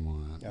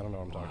 What? I don't know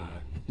what I'm talking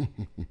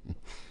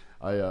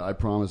about. I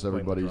promised Blame the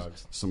everybody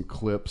drugs. some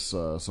clips,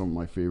 some of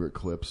my favorite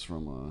clips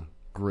from a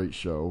great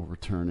show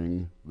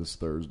returning this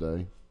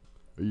Thursday.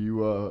 You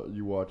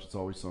watch It's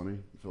Always Sunny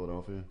in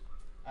Philadelphia?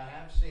 I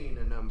have seen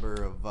a number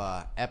of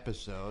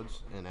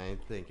episodes, and I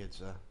think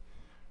it's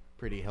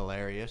pretty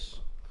hilarious.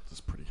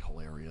 It's pretty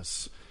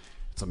hilarious.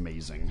 It's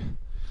amazing.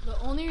 The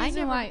only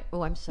reason why.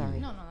 Oh, I'm sorry.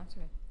 No, that's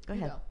okay. Go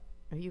ahead.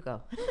 Oh, you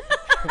go.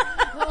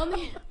 The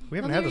only. We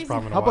haven't the had only this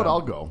problem in a How about while.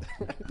 I'll go?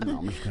 No,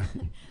 I'm just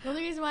kidding. The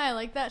only reason why I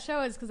like that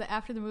show is because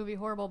after the movie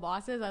Horrible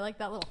Bosses, I like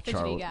that little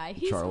fidgety Charlie- guy.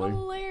 He's Charlie.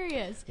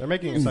 hilarious. They're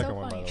making a He's second so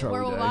one, by funny. the way. Charlie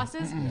Horrible Day.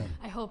 Bosses.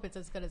 I hope it's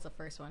as good as the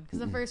first one because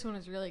the first one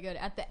was really good.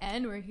 At the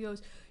end where he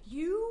goes,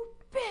 "You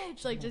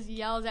bitch!" like just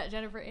yells at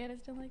Jennifer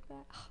Aniston like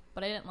that.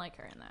 But I didn't like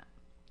her in that.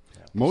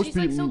 Most She's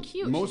like people, so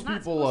cute. most She's not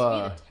people,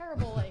 supposed to be the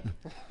terrible like.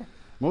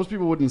 most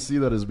people wouldn't see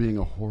that as being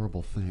a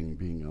horrible thing,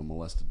 being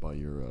molested by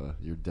your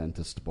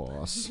dentist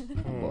boss.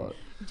 But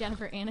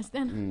Jennifer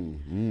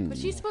Aniston. But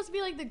she's supposed to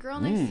be like the girl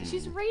next.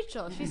 She's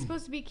Rachel. She's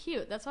supposed to be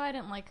cute. That's why I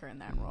didn't like her in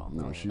that role.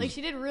 no, she's Like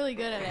she did really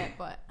good at it,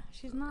 but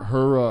she's not.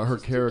 her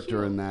She's too character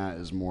cute. in that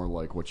is more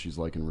like what she's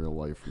like in real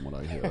life, from what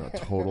I hear. A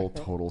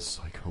total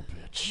psycho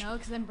bitch. No,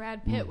 because then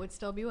Brad Pitt would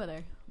still be with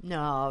her.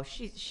 No,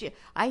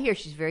 I hear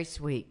she's very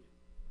sweet.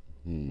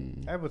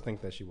 I would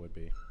think that she would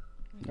be.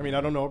 I mean,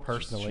 I don't know her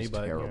personally, She's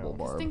but terrible, you know.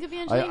 Barb. think of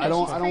Angelina. I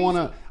don't She's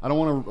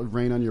want to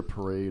rain on your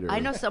parade. Or I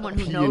know someone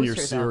who pee knows in your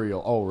her, though.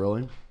 cereal. Oh,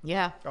 really?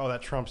 Yeah. Oh,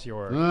 that trumps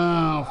your.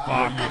 Oh,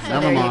 fuck.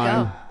 Never there you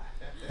mind. go.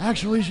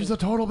 Actually, she's a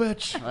total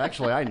bitch.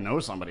 Actually, I know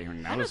somebody who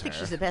knows I don't think her.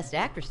 she's the best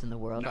actress in the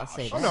world. I'll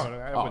say Oh, that. no,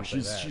 I Oh, wouldn't say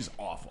that. she's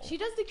awful. She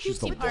does the She's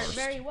the cutesy part worst.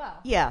 very well.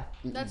 Yeah.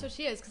 That's what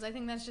she is, because I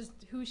think that's just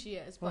who she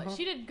is. But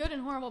she did good in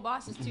Horrible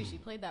Bosses too. She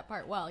played that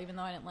part well, even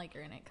though I didn't like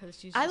her in it, because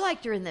she's. I just-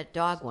 liked her in that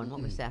dog one.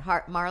 What was that?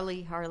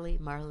 Marley.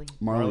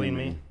 Marley and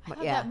Me. I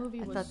thought Yeah, that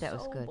movie I was thought that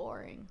was so good.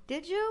 boring.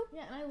 Did you?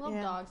 Yeah, and I love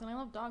Yeah. dogs, and I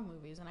love dog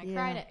movies, and I Yeah.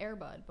 cried at Air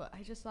Bud, but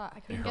I just thought I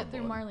couldn't get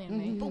through Marley and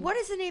Me. But what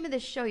is the name of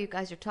this show you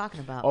guys are talking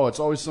about? Oh, It's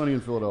Always Sunny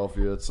in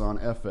Philadelphia. It's on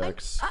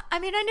FX. I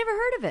mean, I never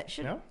heard of it.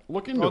 Should, No?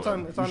 Look into Well, it's it.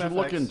 on, it's you on should FX.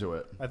 look into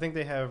it. I think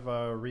they have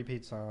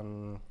repeats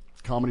on.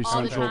 Comedy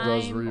All the Central time,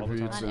 does all the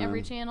repeats. on and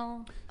every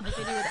channel, like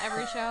they do with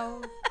every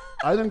show.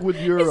 I think with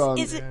your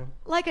Is it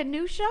like a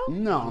new show?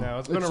 no, No,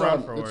 it's been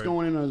around for a It's while.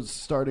 going in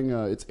starting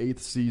its 8th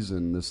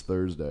season this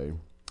Thursday.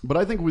 But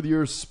I think with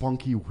your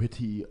spunky,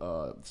 witty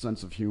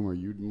sense of humor,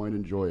 you might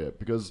enjoy it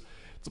because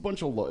it's a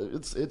bunch of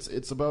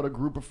it's about a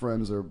group of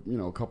friends. They're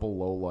a couple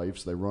low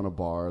lifes. They run a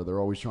bar. They're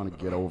always trying to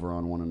get over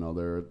on one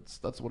another.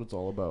 That's what it's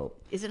all about.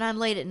 Is it on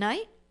late at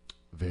night?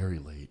 Very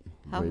late.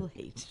 How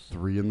late?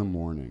 3 in the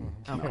morning.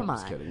 Oh, no, come I'm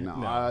just on. kidding. No,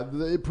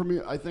 No. it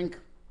premiere. I think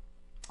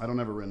I don't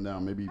have it written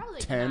down. Maybe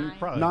Probably 10,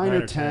 nine. 9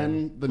 or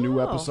 10. The new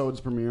Oh. episodes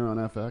premiere on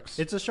FX.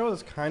 It's a show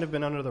that's kind of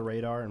been under the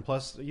radar, and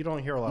plus, you don't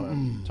hear a lot of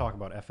talk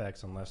about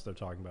FX unless they're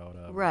talking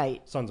about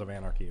Right. Sons of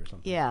Anarchy or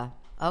something. Yeah.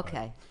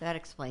 Okay. That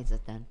explains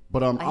it then.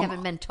 But I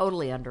haven't been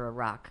totally under a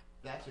rock.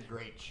 That's a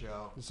great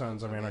show.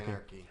 Sons of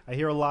Anarchy. I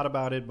hear a lot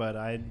about it, but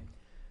I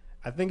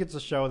think it's a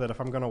show that if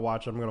I'm going to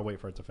watch it, I'm going to wait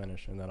for it to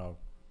finish, and then I'll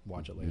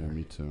watch it later. Yeah,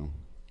 me too.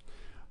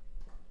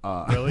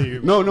 Really?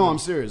 No, I'm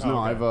serious.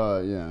 No,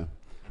 okay.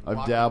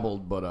 I've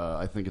dabbled, but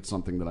I think it's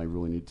something that I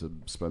really need to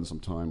spend some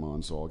time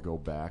on, so I'll go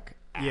back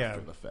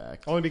after the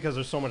fact. Only because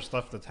there's so much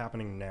stuff that's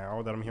happening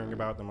now that I'm hearing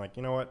about. I'm like,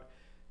 you know what?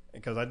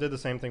 Because I did the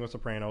same thing with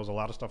Sopranos. A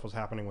lot of stuff was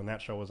happening when that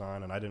show was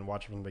on, and I didn't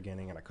watch it from the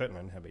beginning, and I couldn't.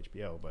 I didn't have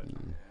HBO, but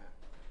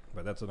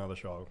that's another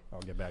show I'll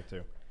get back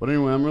to. But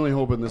anyway, I'm really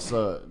hoping this.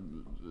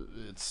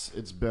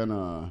 It's been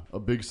a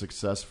big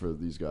success for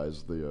these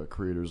guys, the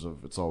creators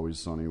of It's Always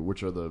Sunny,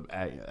 which are the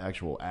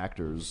actual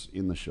actors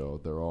in the show.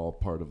 They're all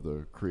part of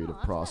the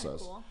creative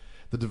process, cool.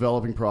 the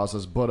developing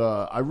process. But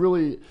I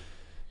really,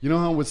 you know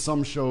how with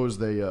some shows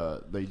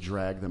they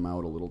drag them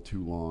out a little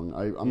too long.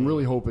 I'm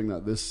really hoping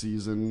that this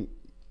season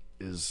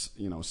is,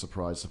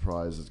 surprise,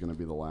 surprise, is going to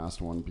be the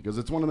last one, because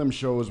it's one of them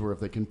shows where if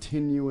they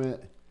continue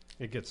it.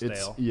 It gets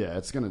stale.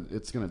 It's gonna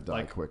die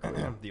like quickly.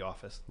 The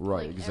Office.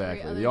 Right, Like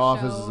exactly. every The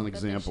other Office show is an that they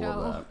example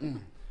of show. that.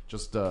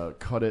 Just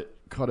cut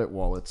it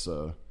while it's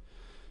still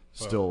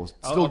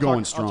I'll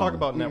going talk, strong. I'll talk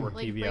about network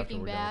Like TV after Breaking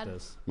we're Bad? done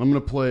with this. I'm gonna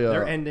play.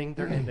 They're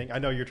ending. I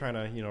know you're trying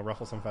to,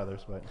 ruffle some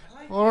feathers, but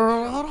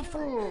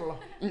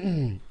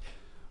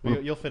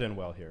you'll fit in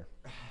well here.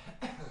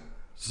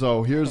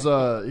 So here's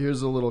a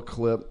little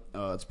clip.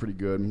 It's pretty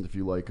good. If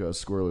you like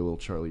squirrely little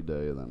Charlie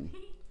Day, then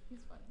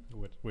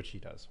Which he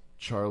does.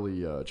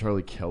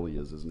 Charlie Kelly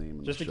is his name.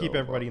 In Just the to show, keep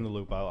everybody in the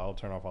loop, I'll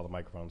turn off all the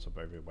microphones so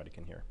everybody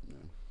can hear. Yeah.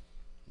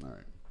 All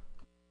right.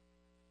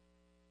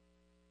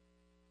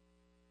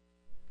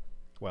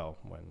 Well,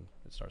 when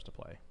it starts to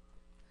play.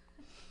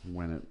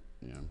 Hold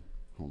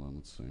on,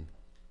 let's see.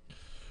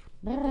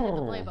 Hit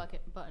the play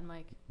button,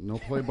 Mike. No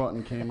play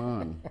button came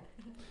on.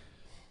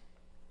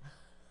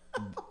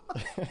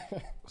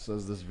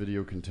 Says this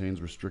video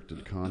contains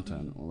restricted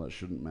content. Well, that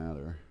shouldn't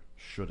matter,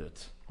 should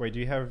it? Wait, do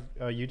you have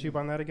YouTube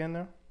on that again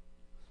now?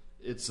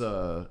 It's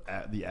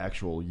at the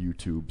actual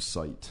YouTube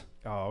site.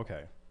 Oh,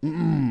 okay.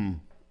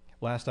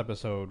 Last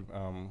episode,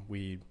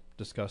 we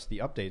discussed the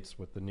updates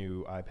with the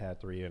new iPad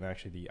 3 and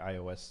actually the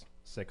iOS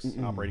 6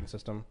 operating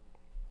system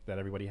that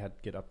everybody had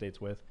to get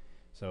updates with.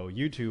 So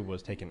YouTube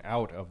was taken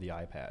out of the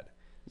iPad.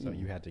 So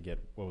you had to get,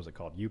 what was it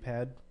called,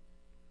 UPad?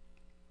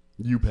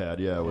 UPad,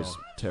 yeah, it was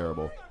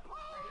terrible.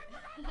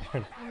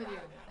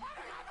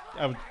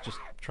 I was just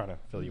trying to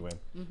fill you in.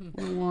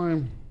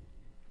 Why?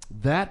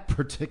 That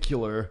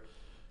particular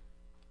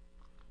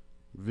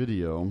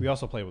video. We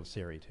also play with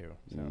Siri, too.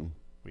 So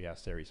we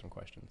asked Siri some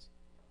questions,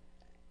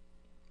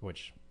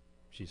 which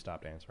she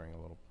stopped answering a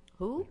little.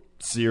 Who?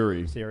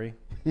 Siri. Siri.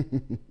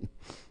 You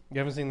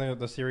haven't seen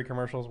the Siri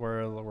commercials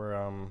where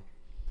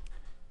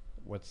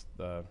what's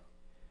the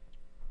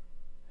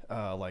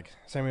like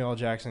Samuel L.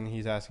 Jackson,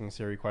 he's asking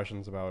Siri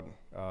questions about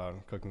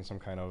cooking some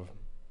kind of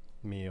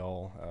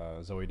meal.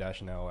 Zooey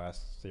Deschanel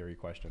asks Siri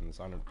questions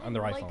on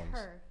their iPhones. I like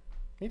her.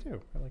 Me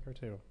too. I like her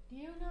too. Do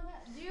you know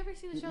that? Do you ever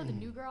see the show The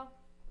New Girl?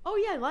 Oh,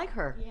 yeah, I like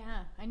her.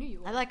 Yeah, I knew you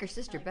would. I like her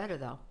sister better,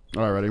 though.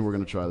 All right, ready? We're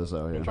going to try this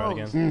out here. Try it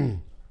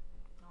again.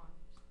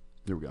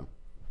 Here we go.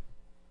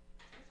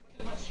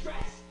 My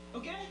stress,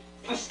 okay?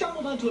 I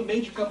stumbled onto a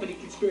major company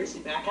conspiracy,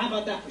 Mac. How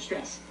about that for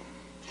stress?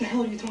 What the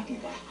hell are you talking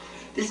about?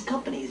 This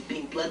company is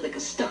being bled like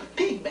a stuck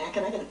pig, Mac,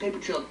 and I got a paper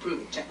trail to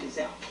prove it. Check this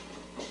out.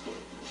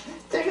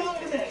 Take a look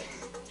at this.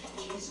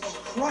 Jesus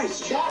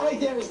Christ. That right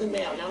there is the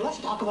mail. Now let's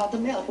talk about the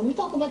mail. Can we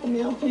talk about the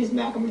mail, please,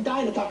 Mac? I'm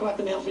dying to talk about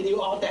the mail with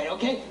you all day,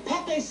 okay?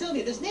 Pepe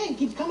Sylvia. This name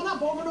keeps coming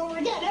up over and over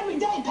again. Every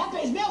day,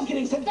 Pepe's mail's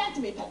getting sent back to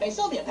me. Pepe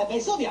Sylvia, Pepe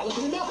Sylvia. I look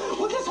at the mail.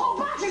 Well, this whole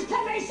box is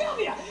Pepe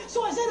Sylvia.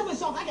 So I said to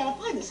myself, I gotta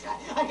find this guy.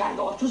 I gotta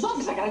go up to his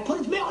office. I gotta put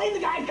his mail in the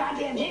guy's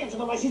goddamn hands.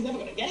 Otherwise, he's never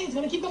gonna get it. He's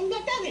gonna keep coming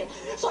back down here.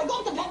 So I go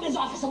up to Pepe's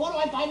office, and what do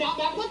I find out,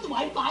 Mac? What do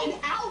I find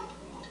out?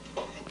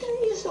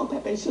 There is no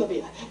Pepe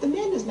Sylvia. The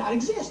man does not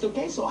exist,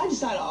 okay? So I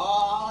decided,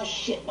 oh,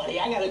 shit, buddy,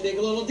 I gotta dig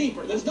a little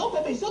deeper. There's no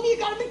Pepe Sylvia. You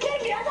gotta be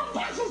kidding me. I got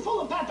boxes full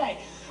of Pepe.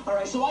 All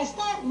right, so I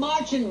start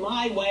marching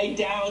my way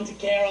down to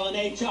Carol in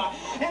HR,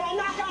 and I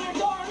knock on her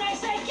door, and I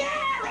say,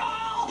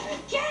 Carol!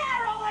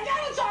 Carol, I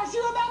gotta talk to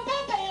you about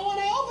Pepe. And when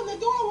I open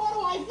the door, what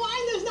do I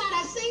find? There's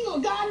not a single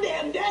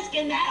goddamn desk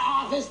in that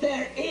office.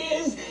 There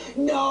is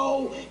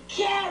no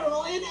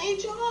Carol in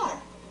HR.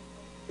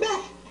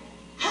 Mac,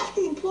 half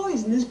the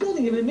employees in this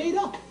building have been made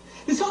up.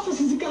 This office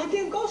is a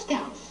goddamn ghost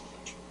town.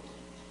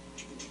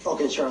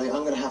 Okay, Charlie,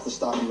 I'm going to have to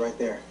stop you right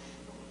there.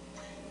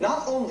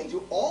 Not only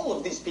do all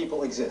of these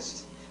people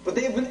exist, but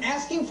they have been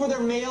asking for their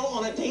mail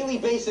on a daily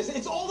basis.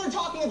 It's all they're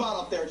talking about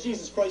up there.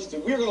 Jesus Christ,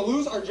 dude. We're going to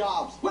lose our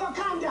jobs. Well,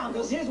 calm down,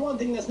 because here's one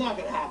thing that's not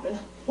going to happen.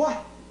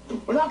 What?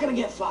 We're not going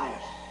to get fired.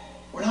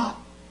 We're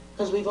not.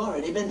 Because we've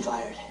already been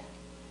fired.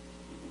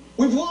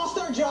 We've lost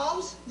our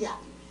jobs? Yeah.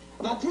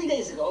 About 3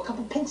 days ago, a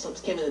couple pink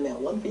slips came in the mail.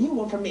 One for you,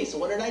 one for me. So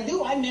what did I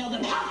do? I mailed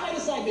them halfway to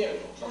Siberia.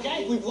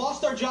 Okay? We've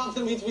lost our jobs,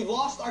 that means we've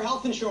lost our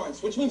health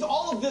insurance, which means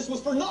all of this was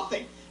for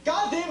nothing.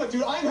 God damn it,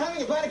 dude, I'm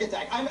having a panic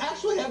attack. I'm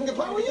actually having a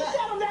panic Will you attack.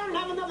 settle down and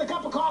have another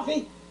cup of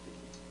coffee?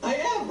 I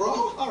am,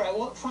 bro. All right,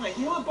 well, fine.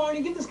 You know what,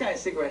 Barney? Give this guy a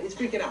cigarette. He's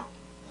freaking out.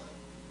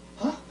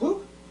 Huh?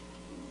 Who?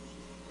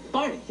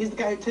 Barney. He's the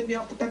guy who tipped me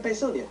off to Pepe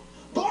Sylvia.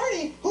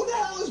 Barney? Who the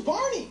hell is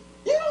Barney?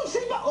 You don't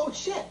see Barney. Oh,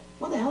 shit.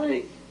 What the hell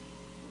did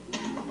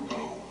he...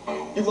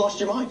 You've lost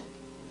your mind.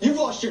 You've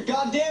lost your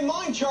goddamn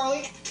mind,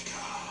 Charlie.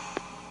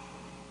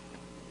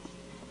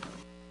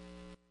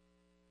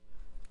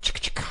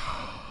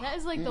 That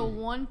is like the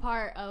one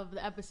part of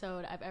the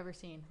episode I've ever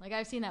seen. Like,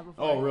 I've seen that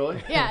before. Oh,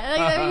 really? Yeah,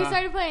 like when you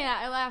started playing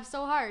that, I laughed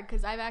so hard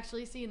because I've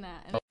actually seen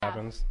that. And That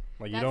happens.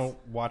 Like, you don't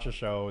watch a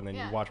show and then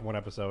Yeah. you watch one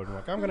episode and you're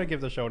like, I'm going to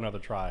give the show another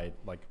try.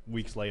 Like,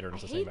 weeks later, I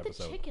it's the hate same the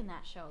episode. chick in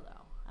that show,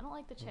 though. I don't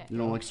like the chick. You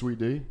don't like Sweet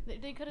D?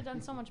 They could have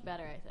done so much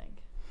better, I think.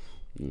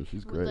 Yeah,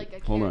 she's With, great. like,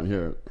 a Hold on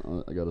here.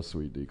 I got a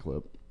Sweet D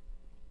clip.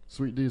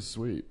 Sweet D's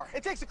sweet.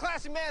 It takes a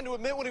classy man to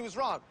admit when he was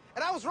wrong.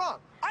 And I was wrong.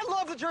 I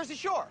love the Jersey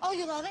Shore. Oh,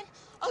 you love it?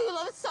 Oh, you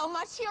love it so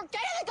much? Here,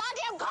 get in the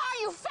goddamn car,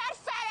 you fat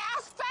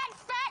ass,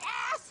 fat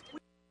ass!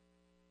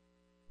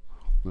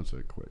 That's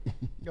it, quick.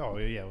 Oh,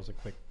 yeah, it was a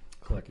quick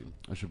click.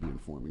 I should be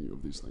informing you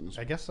of these things.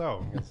 I guess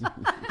so.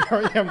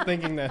 I'm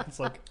thinking that it's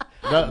like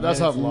that's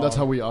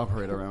how we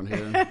operate around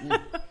here.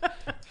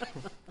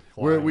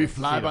 Where we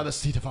fly by the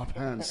seat of our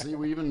pants. See,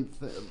 we even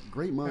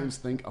great minds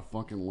think a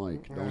fucking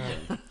alike, don't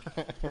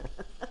they?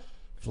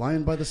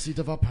 Flying by the seat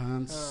of our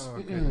pants. Oh,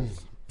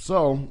 goodness.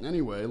 So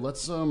anyway,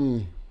 let's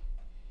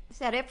Is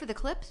that it for the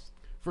clips?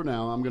 For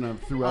now, I'm gonna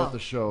throughout the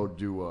show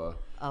do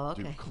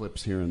okay. do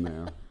clips here and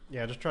there.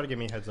 Yeah, just try to give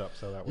me a heads up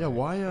so that way. Yeah,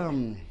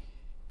 why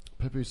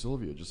Pepe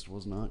Sylvia just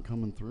was not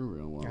coming through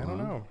real well. I don't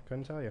know.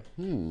 Couldn't tell you.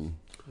 You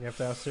have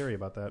to ask Siri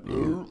about that.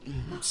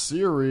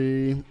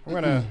 Siri. I'm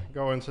going to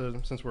go into,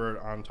 since we're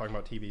on talking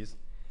about TVs,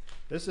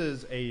 this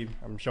is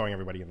I'm showing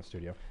everybody in the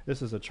studio.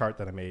 This is a chart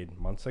that I made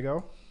months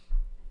ago.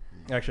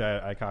 Actually,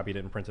 I copied it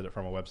and printed it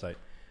from a website.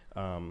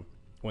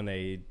 When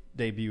they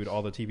debuted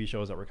all the TV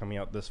shows that were coming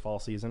out this fall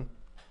season.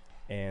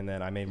 And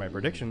then I made my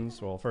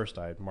predictions. Well, first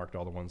I marked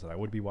all the ones that I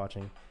would be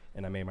watching,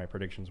 and I made my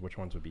predictions which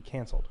ones would be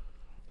canceled,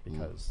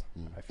 because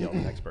I feel I'm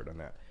an expert on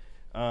that.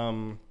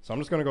 So I'm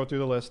just going to go through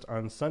the list.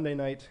 On Sunday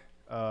night,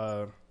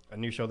 a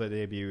new show that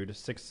debuted,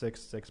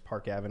 666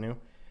 Park Avenue,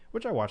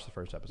 which I watched the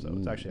first episode.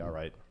 It's actually all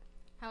right.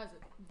 How is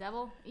it?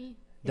 Devil-y?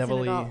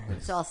 Devil-y.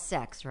 It's all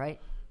sex, right?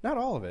 Not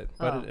all of it,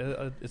 but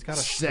it's got a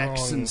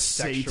sex strong and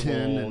sexual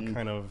Satan and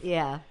kind of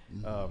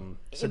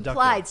seductive.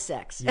 Implied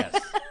sex. Yes,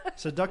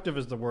 seductive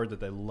is the word that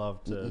they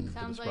love to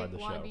Sounds describe like the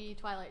show. wannabe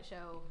Twilight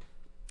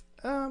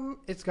show.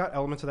 It's got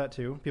elements of that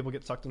too. People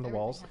get sucked into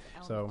walls.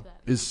 So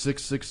is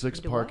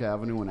 666 Park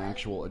Avenue an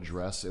actual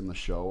address in the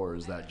show, or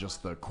is that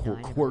just the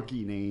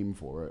quirky name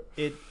for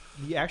it?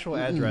 The actual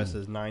address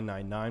is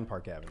 999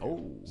 Park Avenue.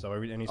 Oh, so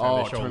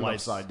anytime they show turned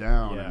lights upside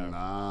down.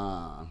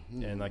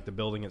 Yeah. And like the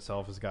building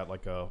itself has got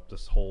like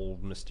this whole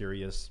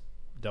mysterious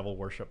devil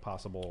worship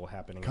possible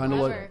happening. Kind of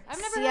like I've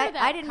never heard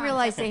that. I didn't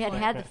realize they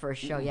concept had before. the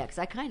first show yet, because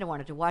I kind of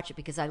wanted to watch it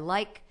because I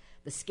like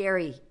the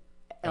scary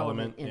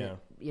element in it.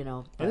 You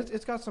know, and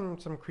it's got some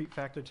creep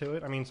factor to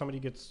it. I mean, somebody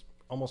gets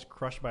almost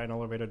crushed by an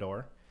elevator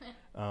door.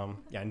 Yeah,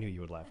 I knew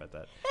you would laugh at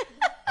that.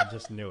 I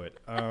just knew it.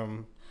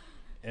 And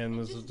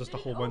there's just a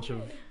whole bunch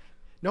of.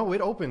 No,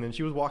 it opened and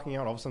she was walking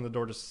out. All of a sudden, the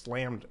door just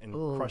slammed and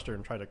crushed her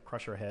and tried to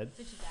crush her head.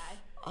 Did she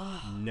die?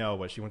 No,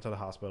 but she went to the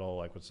hospital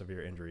like with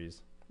severe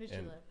injuries. Did she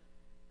live?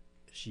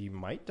 She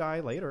might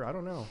die later. I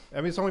don't know. I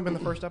mean, it's only been the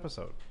first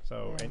episode,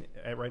 so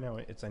right now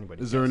it's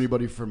anybody. Is there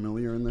anybody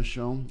familiar in this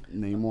show,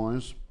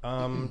 name-wise?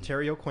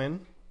 Terry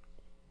O'Quinn.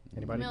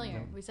 Anybody? Familiar.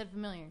 No? We said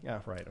familiar. Yeah,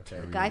 right. Okay.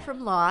 the guy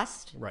from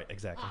Lost. Right.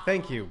 Exactly.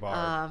 Thank you,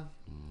 Barb.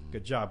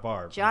 Good job,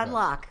 Barb. John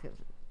Locke.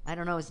 I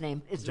don't know his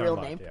name. His John real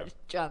Locke, name. yeah.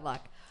 John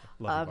Locke.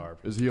 Love you, Barb.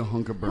 Is he a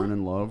hunk of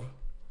burning love?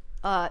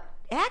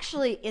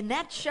 Actually, in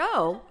that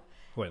show.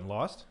 What, in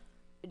Lost?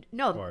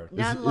 No, Or-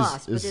 not in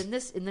Lost, but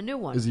in the new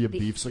one. Is he a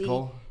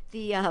beefsicle?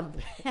 The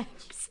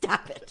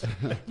stop it.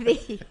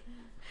 The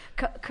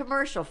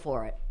commercial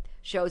for it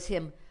shows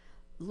him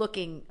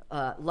looking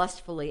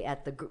lustfully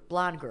at the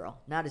blonde girl,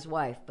 not his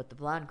wife, but the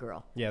blonde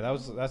girl. Yeah,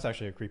 that's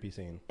actually a creepy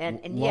scene. And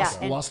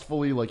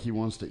lustfully, like he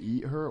wants to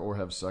eat her or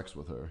have sex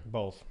with her.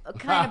 Both.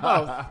 Kind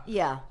of both.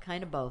 Yeah,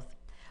 kind of both.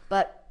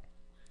 But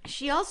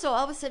she also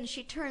all of a sudden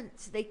she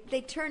turns.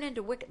 They turn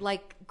into wicked,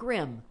 like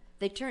grim.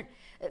 They turn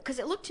because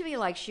it looked to me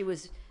like she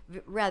was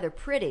rather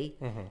pretty.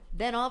 Mm-hmm.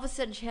 Then all of a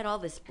sudden she had all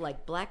this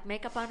like black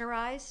makeup on her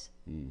eyes,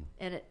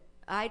 and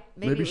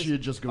maybe she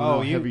had just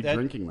gone heavy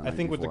drinking. I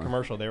think with the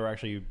commercial they were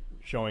actually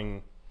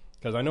showing,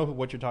 because I know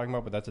what you're talking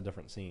about, but that's a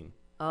different scene.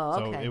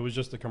 Oh, okay. So it was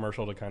just a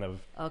commercial to kind of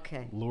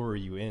lure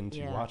you in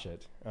to watch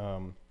it.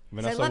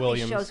 Vanessa I love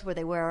Williams. these shows where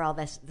they wear all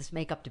this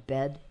makeup to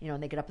bed,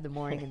 and they get up in the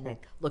morning and they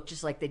look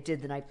just like they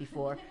did the night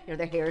before.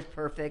 Their hair is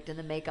perfect and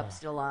the makeup's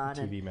still on.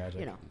 TV and,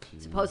 magic.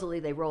 Supposedly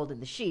they rolled in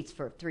the sheets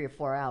for 3 or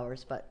 4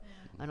 hours, but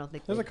I don't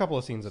think there's a couple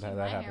of scenes that My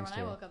hair happens when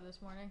too. I woke up this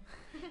morning.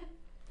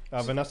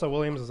 Vanessa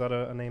Williams, is that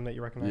a name that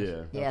you recognize? Yeah.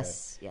 Okay.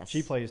 Yes.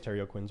 She plays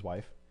Terry O'Quinn's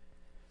wife.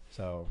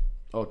 So.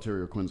 Oh,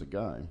 Terry O'Quinn's a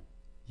guy.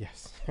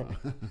 Yes.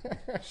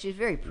 She's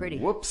very pretty.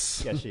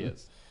 Whoops. Yes, she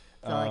is.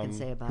 That's all I can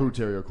say about Who, her.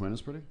 Terry O'Quinn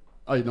is pretty?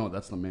 Oh, no,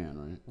 that's the man,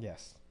 right?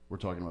 Yes. We're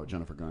talking about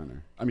Jennifer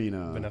Garner. I mean,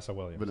 Vanessa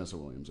Williams. Vanessa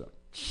Williams, yeah.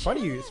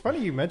 It's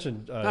funny you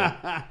mentioned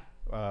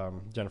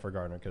Jennifer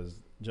Garner, because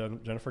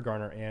Jennifer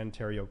Garner and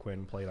Terry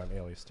O'Quinn played on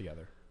Alias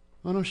together.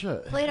 Oh, no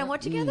shit. Played on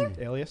what together?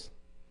 Alias.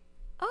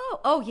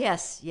 Oh,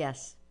 yes.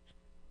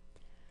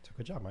 So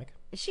good job, Mike.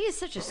 She is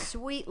such a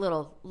sweet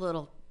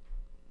little,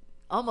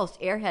 almost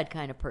airhead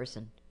kind of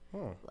person.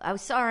 I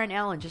saw her on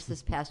Ellen just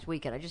this past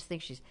weekend. I just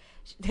think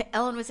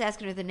Ellen was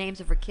asking her the names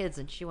of her kids,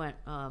 and she went,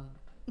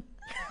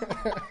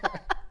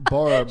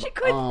 Barb, She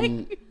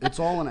couldn't it's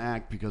all an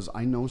act because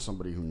I know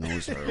somebody who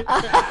knows her.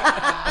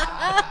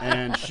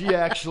 And she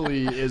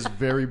actually is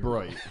very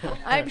bright.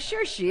 I'm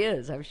sure she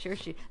is.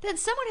 Then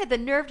someone had the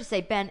nerve to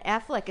say Ben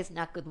Affleck is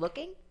not good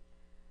looking.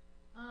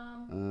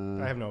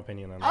 I have no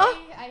opinion on that.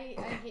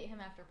 I hate him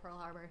after Pearl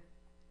Harbor.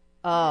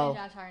 Oh. And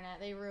Josh Hartnett,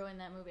 they ruined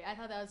that movie. I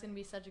thought that was going to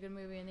be such a good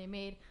movie, and they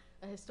made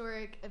a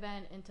historic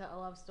event into a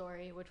love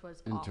story, which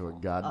was Into awful. a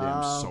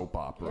goddamn soap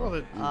opera.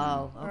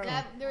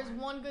 Okay. There was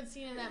one good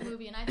scene in that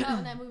movie, and I thought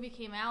when that movie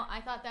came out, I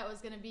thought that was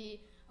going to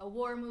be a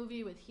war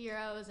movie with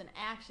heroes and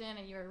action,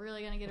 and you were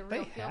really going to get a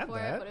real feel for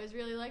it. But it was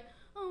really like,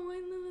 oh,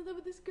 I'm in love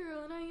with this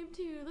girl, and I am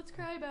too. Let's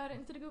cry about it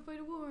instead of go fight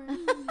a war.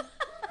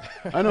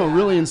 I know,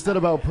 really, instead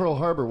about Pearl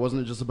Harbor,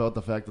 wasn't it just about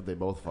the fact that they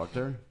both fucked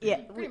her?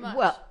 Yeah, pretty much.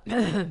 Well,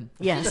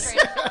 yes.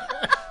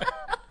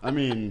 I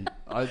mean,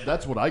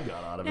 that's what I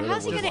got out of Now, it.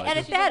 how's he was going to like-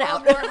 edit that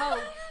out?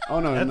 Oh,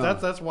 no.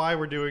 That's why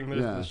we're doing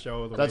the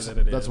show the way that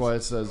it is. That's why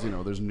it says,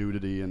 there's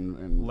nudity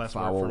and Less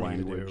work foul for me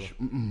to language.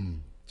 do.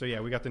 So yeah,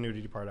 we got the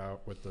nudity part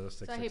out with the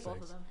 666. So I hate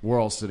both of them.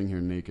 We're all sitting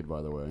here naked,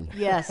 by the way.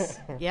 Yes.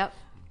 Yep.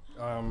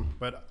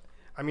 But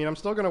I mean, I'm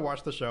still gonna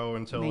watch the show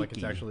until like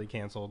it's Naked. actually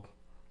canceled.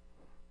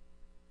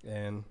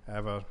 And I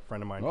have a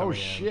friend of mine. Oh coming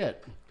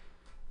shit!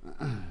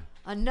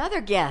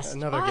 Another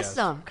guest.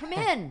 Awesome. guest. Come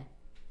in.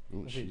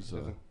 Oh, she's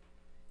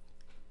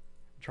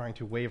trying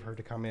to wave her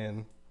to come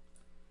in.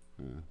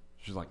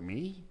 She's like,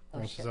 me?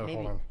 Oh, She's shit, hold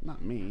maybe. on.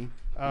 Not me.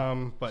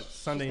 But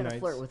Sunday She's gonna nights.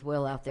 flirt with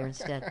Will out there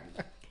instead.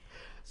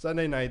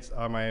 Sunday nights,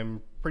 I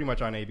am pretty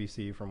much on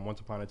ABC from Once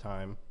Upon a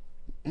Time.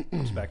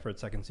 It's back for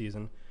its second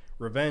season.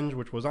 Revenge,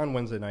 which was on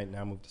Wednesday night,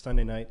 now moved to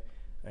Sunday night,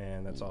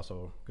 and that's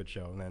also a good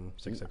show. And then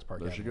 6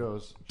 Park. There she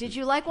goes. Did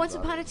you like Once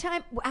Upon a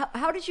Time?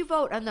 How did you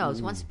vote on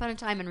those? Once Upon a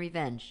Time and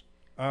Revenge.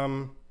 They're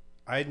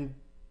going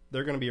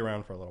to be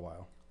around for a little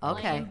while.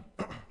 Okay.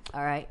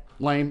 All right.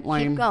 Lame.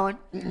 Keep going.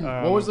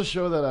 What was the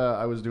show that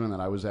I was doing that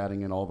I was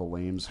adding in all the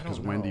lames because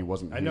Wendy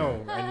wasn't here? I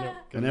know.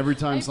 And every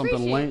time something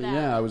appreciate lame,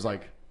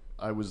 that.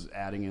 I was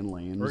adding in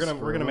lames. We're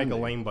gonna make a Wendy.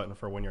 lame button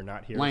for when you're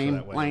not here. Lame, so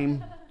that way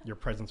lame. Your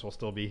presence will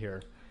still be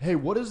here. Hey,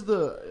 what is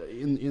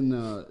in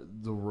the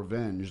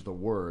revenge, the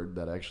word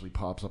that actually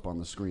pops up on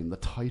the screen, the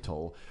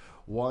title?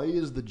 Why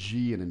is the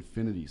G an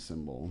infinity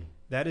symbol?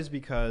 That is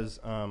because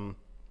the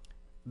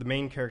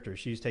main character,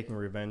 she's taking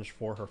revenge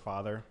for her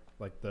father,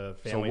 like the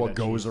family. So what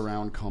that goes she's-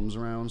 around comes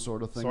around,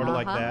 sort of thing. Sort of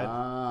like that.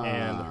 Ah.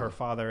 And her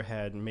father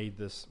had made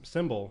this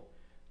symbol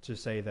to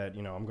say that,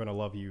 I'm going to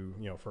love you,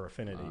 for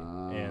affinity.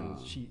 And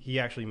he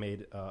actually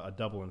made a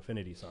double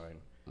infinity sign.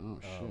 Oh,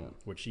 shit.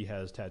 Which she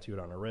has tattooed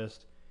on her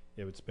wrist.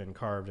 It's been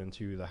carved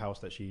into the house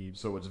that she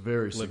So it's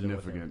very lived in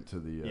with significant to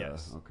the.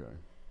 Yes. Okay.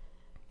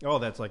 Oh,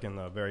 that's like in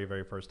the very,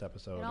 very first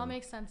episode. It all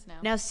makes sense now.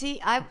 Now,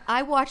 see,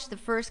 I watched the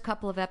first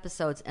couple of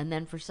episodes, and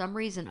then for some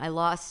reason I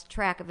lost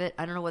track of it.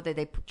 I don't know whether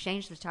they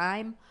changed the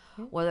time,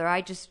 whether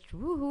I just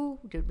had one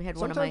of my.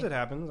 Sometimes it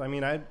happens. I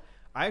mean, I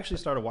actually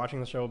started watching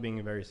the show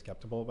being very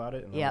skeptical about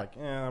it, and I was like,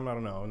 I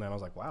don't know. And then I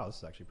was like, wow, this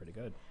is actually pretty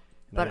good. And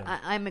But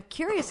I'm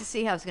curious to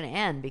see how it's going to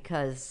end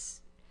because.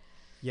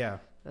 Yeah.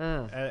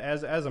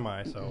 As am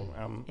I.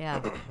 So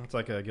yeah, it's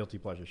like a guilty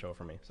pleasure show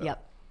for me. So.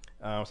 Yep.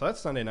 So that's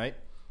Sunday night.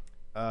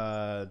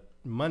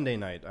 Monday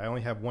night, I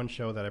only have one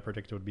show that I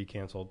predicted would be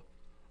canceled,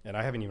 and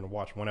I haven't even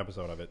watched one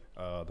episode of it.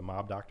 The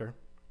Mob Doctor.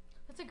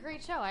 That's a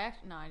great show. I'm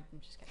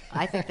just kidding.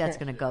 I think that's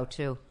going to go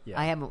too. Yeah.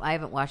 I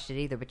haven't watched it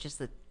either, but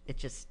it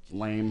just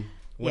lame.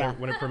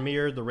 When it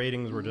premiered, the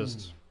ratings were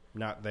just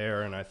not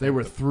there, and I think They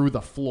were through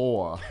the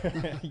floor.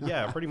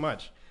 Yeah, pretty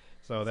much.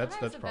 So that's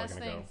Sometimes probably the best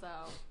going to go. things,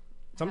 though,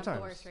 Sometimes have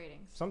the worst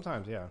ratings.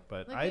 Sometimes, yeah,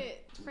 but Look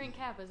at Frank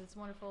Capra's It's a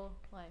Wonderful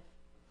Life.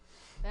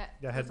 That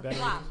had was a better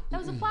flop. ratings? That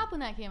was a flop when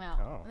that came out.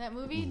 Oh. That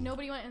movie,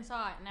 nobody went and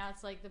saw it. And now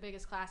it's like the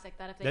biggest classic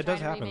that if they That try does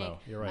to happen, remake, though.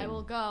 You're right. I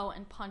will go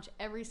and punch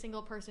every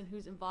single person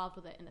who's involved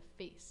with it in the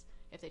face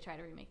if they try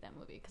to remake that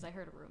movie because I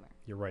heard a rumor.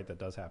 You're right, that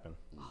does happen.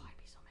 Oh, I'd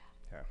be so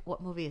mad. Yeah.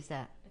 What movie is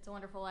that? It's a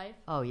Wonderful Life.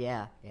 Oh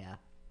yeah. Makes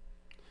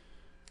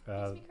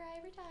me cry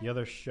every time. The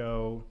other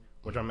show,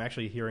 which I'm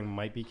actually hearing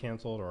might be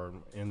canceled or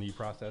in the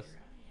process,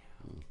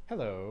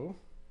 Hello.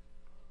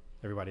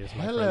 Everybody, this is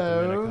my Hello.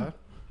 friend Dominica.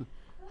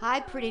 Hi,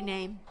 pretty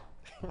name.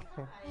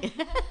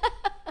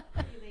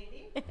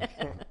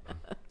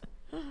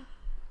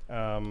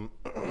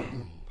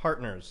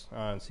 Partners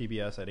on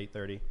CBS at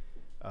 8:30.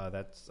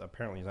 That's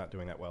apparently he's not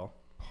doing that well.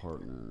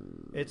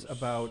 Partners. It's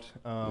about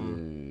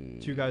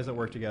two guys that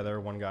work together.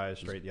 One guy is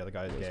straight, the other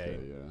guy is gay.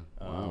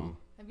 Wow.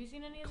 Have you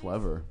seen any of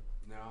Clever.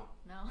 No.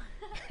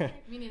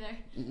 Me neither.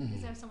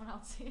 Just have someone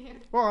else here.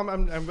 Well,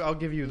 I'll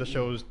give you the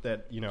shows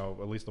that,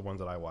 at least the ones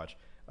that I watch.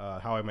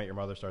 How I Met Your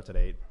Mother starts at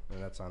 8,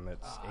 and that's on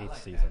its 8th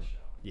season.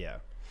 Yeah.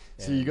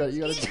 See, you got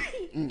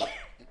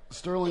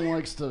Sterling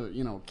likes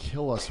to,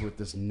 kill us with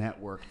this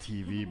network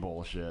TV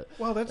bullshit.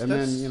 Well, that's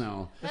That's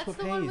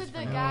the one with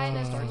the guy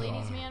that's the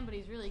ladies' man, but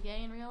he's really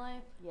gay in real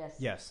life? Yes.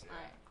 Yes. All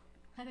right.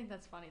 I think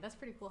that's funny. That's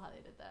pretty cool how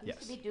they did that.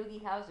 Yes. Used to be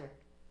Doogie Howser.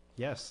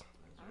 Yes.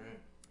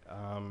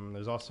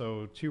 There's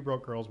also Two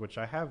Broke Girls, which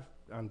I have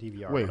on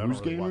DVR. Wait, but I don't who's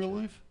really gay in watch real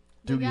it. life?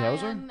 The Doogie guy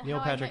Howser? on Neil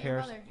How I Patrick Met Your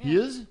Harris. Mother. He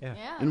is?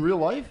 Yeah. In real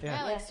life?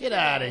 Yeah, like Get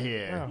out of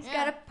here. Yeah. He's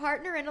got a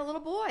partner and a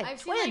little boy.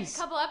 I've twins. seen like a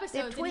couple They're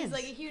episodes, and twins. he's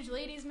like a huge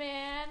ladies'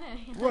 man.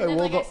 And Right, then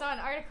well, I saw an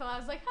article, I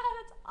was like,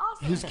 that's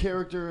awesome. His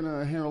character in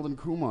Harold and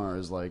Kumar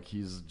is like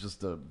he's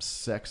just a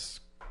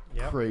sex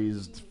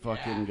crazed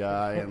fucking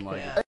guy, and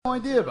like I have no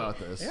idea about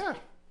this. Yeah.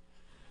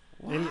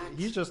 And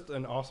he's just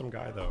an awesome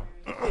guy, though.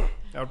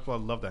 I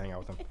would love to hang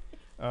out with him.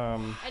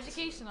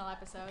 Educational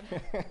episode.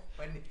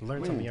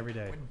 Learn something every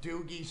day. When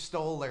Doogie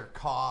stole their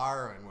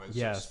car and was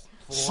Yes.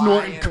 just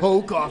Snorting flying.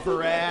 coke off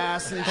her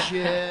ass and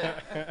shit.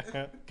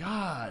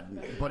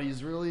 God, but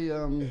he's really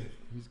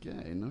he's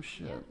gay. No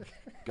shit.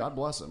 God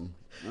bless him.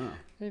 Oh.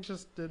 He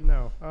just didn't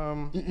know.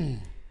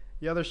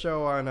 The other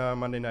show on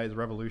Monday night is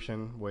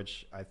Revolution,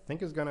 which I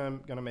think is gonna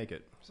make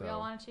it. So We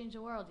all want to change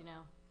the world,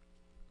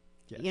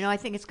 Yes. I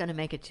think it's going to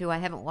make it too. I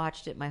haven't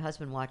watched it. My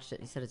husband watched it.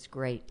 He said it's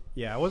great.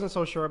 Yeah, I wasn't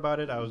so sure about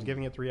it. I was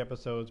giving it 3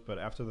 episodes, but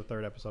after the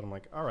 3rd episode, I'm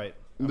like, all right.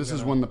 This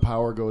is when the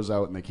power goes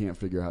out and they can't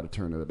figure out how to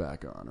turn it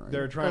back on, right?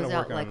 They're trying Goes to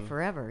work out like on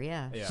forever,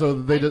 yeah. So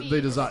they I'd be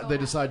they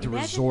decide to Imagine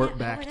resort that,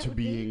 back that to would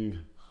be. being.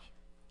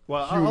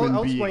 Well, human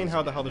I'll explain beings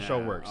how the again. show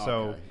Yeah, works. okay.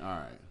 So all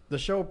right. the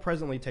show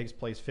presently takes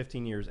place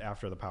 15 years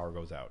after the power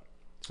goes out.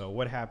 So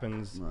what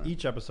happens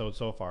each episode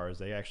so far is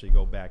they actually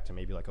go back to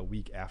maybe like a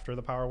week after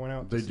the power went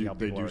out. To see how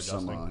They people are do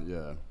some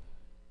adjusting.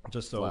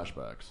 Just so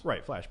flashbacks.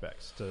 Right,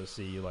 flashbacks to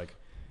see like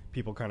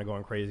people kind of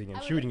going crazy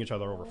and shooting each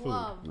other over food.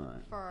 for the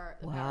power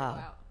to go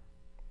out.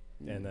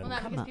 And then Well,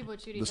 not because people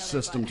would shoot each the other.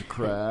 system but to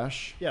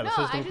crash. Yeah, the no,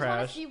 system I just want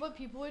crash. to see what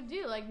people would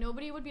do. Like,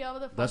 nobody would be able to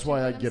function That's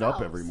why I for get up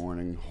themselves. every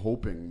morning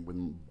hoping,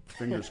 with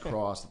fingers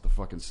crossed, that the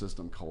fucking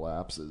system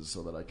collapses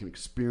so that I can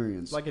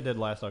experience like it did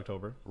last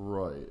October.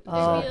 Right.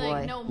 There'd be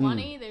like no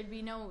money. There'd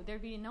be no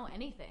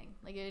anything.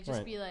 Like it would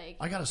just be like.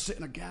 I gotta sit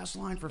in a gas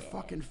line for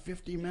fucking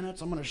 50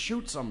 minutes. I'm gonna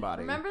shoot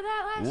somebody. Remember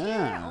that last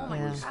year? Oh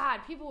my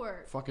god, people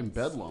were fucking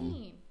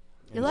bedlam.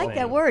 You like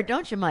that word,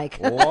 don't you, Mike?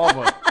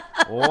 Love it.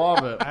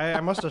 Love it. I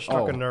must have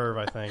struck a nerve,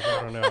 I think.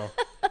 I don't know.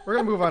 We're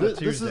going to move on to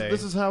Tuesday.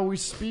 This is how we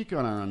speak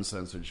on our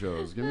uncensored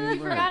shows. Give me a I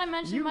break. forgot to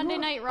mention Monday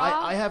Night Raw.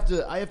 I have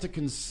to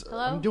Hello?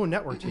 I'm doing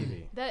network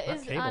TV. That not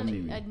is cable on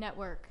TV. a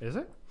network. Is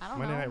it? I don't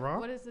Monday know. Night Raw?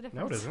 What is the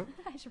difference? No, it isn't.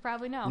 I should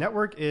probably know.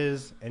 Network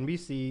is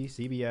NBC,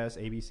 CBS,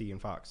 ABC,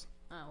 and Fox.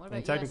 Oh, what about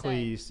and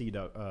technically USA?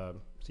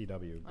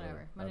 CW.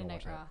 Whatever. Monday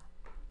Night Raw.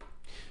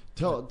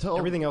 Tell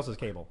everything else is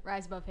cable.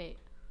 Rise Above Hate.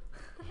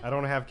 I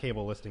don't have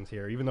cable listings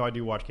here, even though I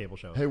do watch cable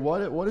shows. Hey,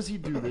 what does he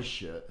do this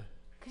shit?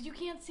 Because you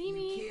can't see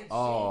me.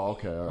 Oh,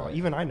 okay, all right.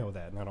 Even I know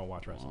that, and I don't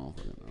watch wrestling.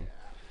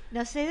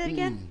 Now say that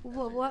again.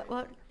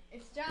 What?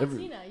 It's John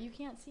Cena. You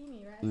can't see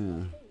me,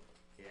 right?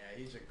 Yeah,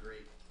 he's a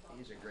great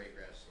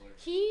wrestler.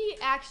 He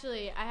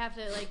actually, I have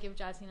to give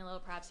John Cena a little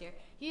props here.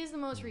 He is the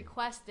most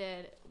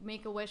requested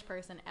Make-A-Wish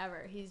person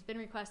ever. He's been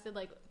requested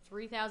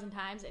 3,000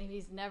 times, and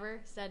he's never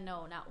said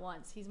no, not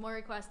once. He's more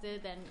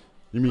requested than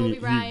You mean Kobe he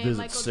Bryant, visits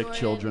Michael sick Jordan.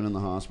 children in the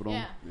hospital?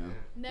 Yeah.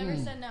 Never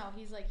said no.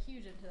 He's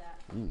huge into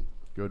that.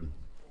 Good.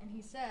 And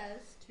he says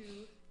to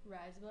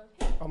rise above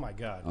hate. Oh my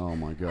god. Oh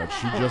my god.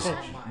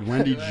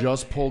 Wendy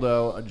just pulled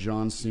out a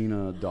John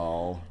Cena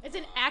doll. It's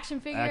an action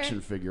figure. Action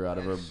figure out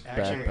of her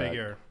Action backpack.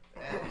 figure.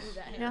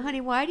 Now, honey,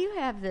 why do you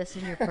have this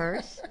in your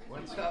purse?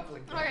 What's up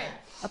with that? All right.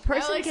 A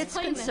person I'll gets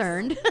explain this.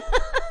 concerned.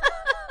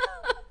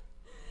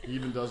 He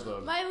even does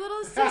the. My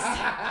little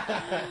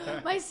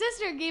sister, my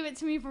sister gave it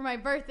to me for my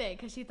birthday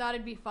because she thought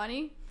it'd be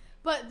funny.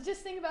 But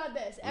just think about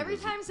this: every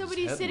time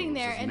somebody's head sitting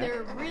moves, there his and neck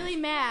they're really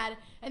mad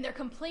and they're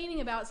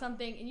complaining about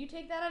something, and you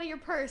take that out of your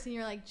purse and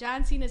you're like,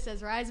 John Cena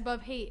says, "Rise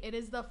above hate." It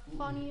is the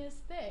funniest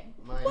thing.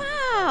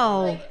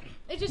 Wow.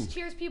 It just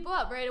cheers people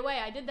up right away.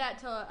 I did that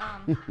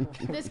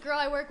to this girl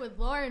I work with,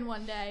 Lauren,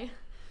 one day.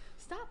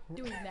 Stop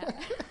doing that.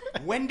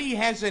 Wendy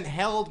hasn't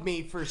held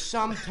me for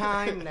some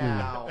time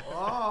now.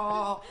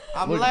 Oh,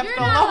 I'm Look, left You're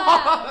alone.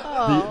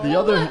 not The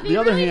other He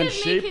really hand's didn't make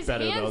shaped his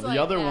better though. hands The like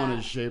other that. one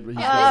is shaped. He's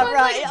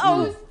Right.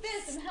 Oh. Who's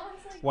this? And that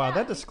one's like Wow,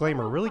 that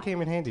disclaimer really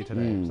came in handy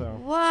today. So.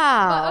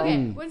 Wow. But,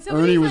 okay, when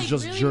somebody's Ernie was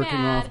just really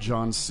jerking mad, off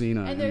John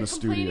Cena and in they're the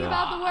complaining studio.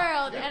 about the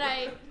world, and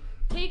I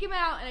take take him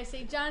out and I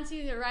say John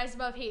Cena rise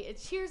above hate.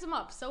 It cheers him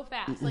up so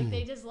fast. Like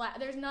they just laugh.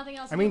 There's nothing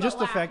else. I mean, to do just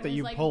but the fact laugh. that And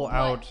you it's like, pull what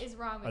out is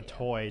wrong with a you?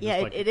 toy. Yeah,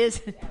 just like, it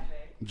is.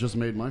 Just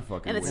made my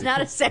fucking And it's week.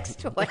 not a sex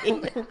toy.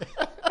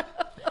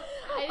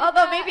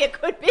 Although maybe it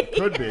could be.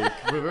 Could be.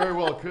 Very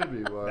well could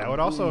be. That would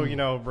also,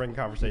 bring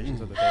conversation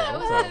to the That table.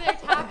 was So. one of their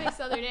topics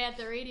the other day at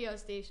the radio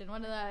station.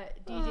 One of the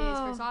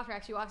DJs for Soft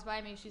Rock, she walks by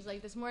me. She's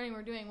like, this morning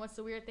we're doing what's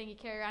the weird thing you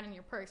carry around in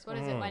your purse? What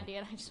is it, Wendy?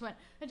 And I just went,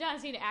 a John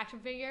Cena action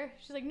figure.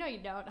 She's like, no, you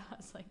don't. I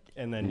was like,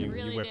 And then you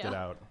really whipped do. it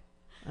out.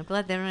 I'm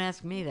glad they don't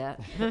ask me that.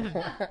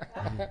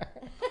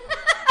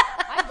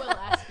 I will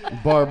ask you.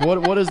 Barb,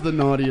 what is the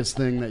naughtiest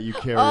thing that you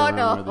carry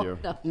around with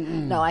you?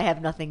 No, I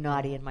have nothing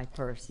naughty in my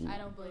purse. I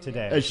don't believe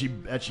Today. As she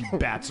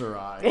bats her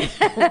eyes.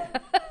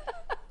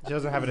 She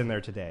doesn't have it in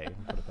there today.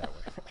 Put it that way.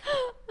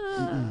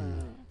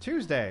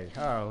 Tuesday.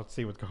 Oh, let's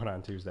see what's going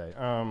on Tuesday.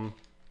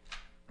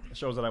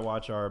 Shows that I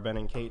watch are Ben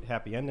and Kate,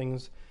 Happy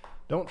Endings,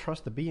 Don't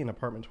Trust the Bee in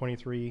Apartment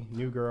 23,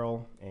 New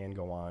Girl, and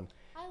Go On.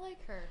 I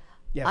like her.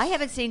 Yes. I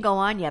haven't seen Go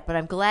On yet, but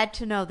I'm glad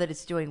to know that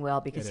it's doing well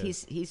because It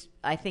is. he's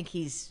I think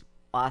he's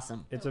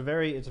awesome. It's a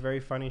very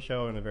funny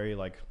show and a very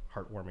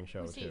heartwarming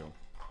show Who's he? too.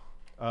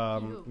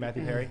 Who?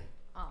 Matthew Perry,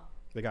 Oh.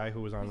 the guy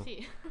who was on Who's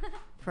he?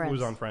 who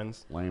was on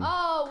Friends. Lame.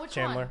 Oh, which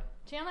Chandler. one?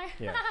 Chandler?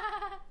 Yeah.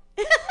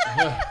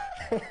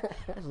 I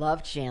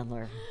love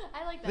Chandler.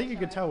 I like that I think you show,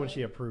 could tell when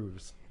actually. she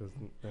approves. 'Cause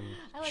then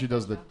I like She that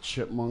does the show.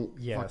 chipmunk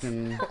Yes.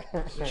 fucking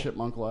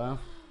chipmunk laugh.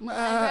 I'd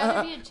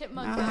rather be a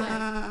chipmunk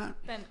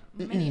than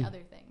many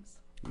other things.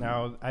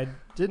 Now, I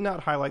did not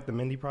highlight the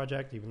Mindy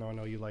Project, even though I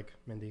know you like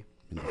Mindy.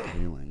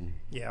 Feeling.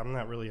 Yeah, I'm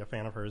not really a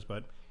fan of hers,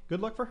 but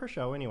good luck for her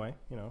show anyway.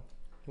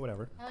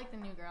 Whatever. I like the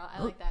new girl.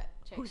 I like that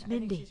chick. Who's I think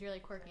Mindy? she's really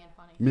quirky and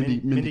funny.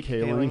 Mindy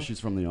Kaling. Kaling. She's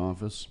from The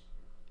Office.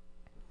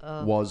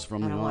 Oh, Was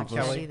from I The don't watch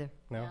Office. that either.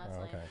 No? No, that's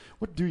Oh, lame. okay.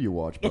 What do you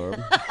watch, Barb?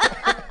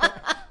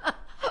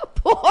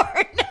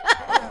 Porn.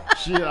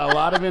 A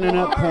lot of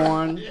internet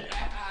porn.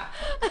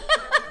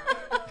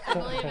 I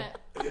believe it.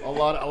 A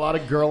lot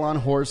of girl on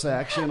horse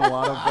action. A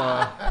lot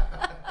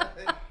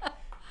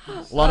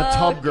of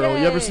Tub Girl.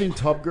 You ever Okay. seen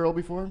Tub Girl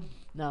before?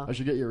 No. I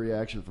should get your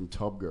reaction from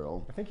Tub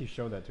Girl. I think you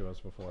showed that to us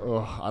before.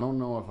 Ugh, I don't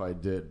know if I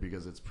did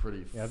because it's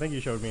pretty Yeah, I think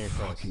you showed me and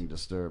Chris. fucking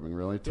disturbing.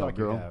 Really, feel Tub like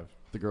you Girl, have.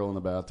 the girl in the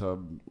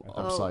bathtub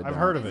upside I've down.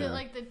 heard of Is it. it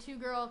like the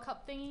 2-girl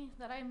cup thingy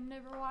that I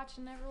never watched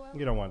and never will?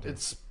 You don't want to.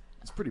 It's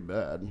pretty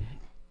bad.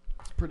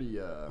 It's pretty.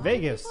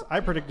 Vegas.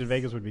 I predicted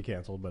Vegas would be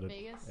canceled, but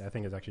Vegas? I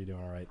think it's actually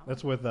doing all right.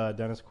 That's with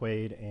Dennis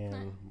Quaid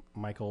and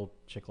Michael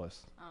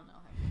Chiklis. I don't know.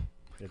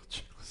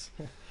 It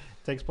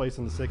takes place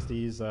in the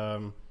 60s.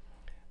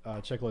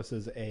 Chiklis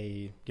is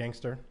a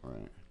gangster,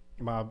 Right.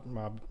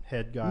 mob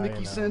head guy. Nicky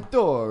and,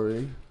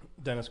 Santori.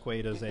 Dennis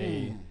Quaid is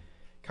a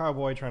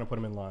cowboy trying to put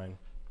him in line.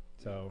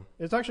 So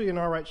it's actually an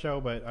all right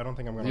show, but I don't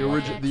think I'm going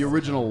to. The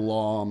original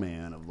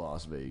lawman of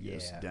Las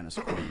Vegas, Yeah. Dennis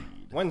Quaid.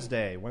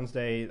 Wednesday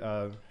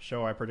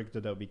show I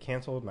predicted that would be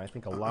canceled, and I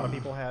think a lot of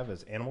people have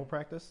is Animal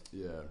Practice.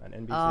 Yeah. On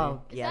NBC.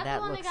 Oh, Is yeah, that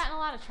the one looks. they got in a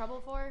lot of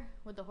trouble for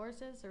with the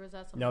horses, or was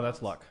that something No, that's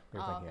else? Luck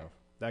you're Oh, thinking okay. of.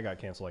 That got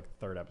canceled like the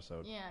third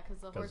episode. Yeah, because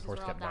the 'Cause horses horse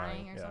were all kept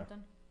dying dying, or yeah.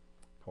 something.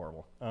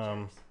 Horrible.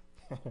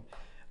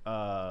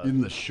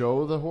 In the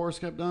show, the horse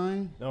kept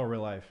dying. No,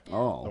 real life.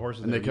 Oh, The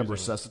horses and they they're kept using-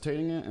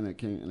 resuscitating it, and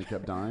it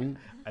kept dying.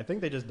 I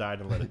think they just died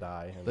and let it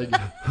die. And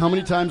How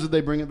many times did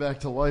they bring it back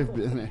to life?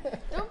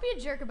 Don't be a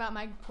jerk about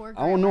my poor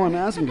I don't know. I'm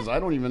asking because I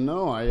don't even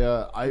know.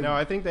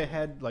 I think they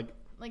had like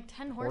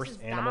 10 horse horses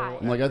animal. died.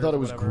 I'm like, I thought it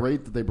was Whatever.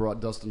 great that they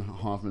brought Dustin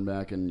Hoffman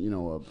back in,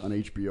 an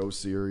HBO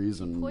series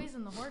and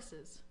Poison the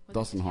horses. With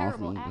Dustin his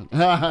terrible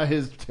Hoffman. acting.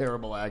 His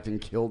terrible acting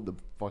killed the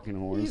fucking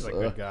horse. He's a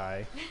good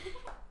guy.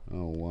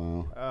 Oh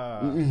wow.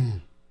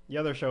 The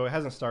other show, it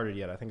hasn't started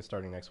yet. I think it's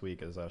starting next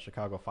week. Is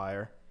Chicago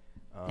Fire.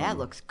 That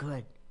looks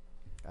good.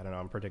 I don't know.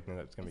 I'm predicting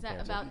that it's going Is to be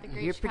that canceled. about the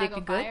Great You're Chicago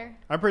predicting good? Fire?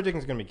 I'm predicting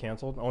it's going to be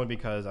canceled only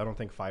because I don't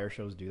think fire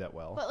shows do that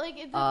well. But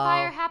if the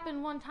fire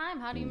happened one time,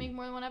 how do you make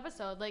more than one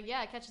episode? It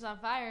catches on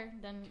fire,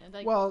 then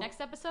Well, next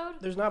episode,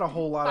 There's not a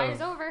whole lot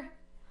fire's of. over.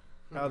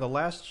 The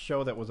last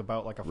show that was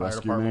about like a fire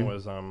Rescue department Me?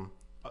 was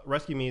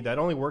Rescue Me. That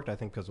only worked, I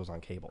think, because it was on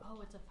cable. Oh,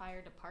 it's a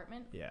fire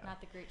department? Yeah. Not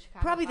the Great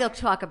Chicago Probably Fire. they'll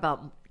talk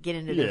about get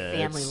into their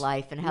family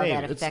life and how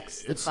that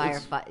affects the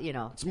firefight.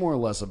 It's more or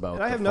less about.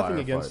 And I have the nothing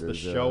against the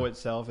firefighters, show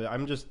itself.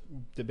 I'm just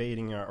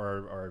debating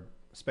or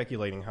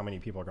speculating how many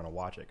people are going to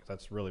watch it because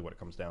that's really what it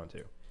comes down to.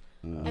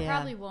 I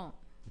probably won't.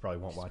 You probably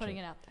won't Just watch putting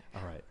it. it out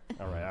there.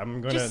 All right.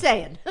 I'm gonna Just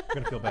saying.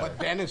 Gonna feel better. But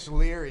Dennis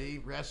Leary,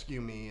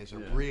 Rescue Me, is a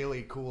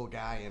really cool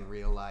guy in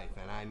real life,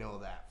 and I know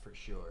that for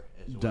sure.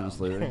 As Dennis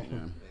well. Leary.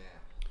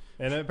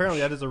 And apparently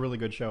that is a really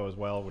good show as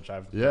well, which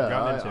I've Yeah,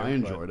 gotten into. I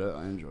enjoyed it.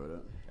 I enjoyed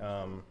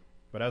it.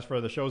 But as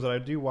for the shows that I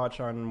do watch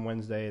on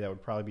Wednesday, that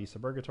would probably be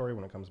Suburgatory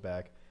when it comes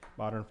back,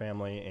 Modern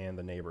Family, and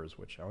The Neighbors,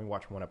 which I only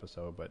watched one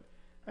episode, but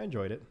I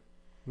enjoyed it.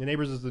 The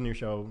Neighbors is the new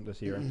show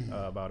this year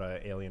about an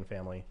alien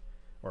family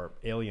or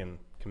alien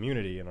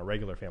community, and a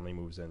regular family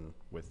moves in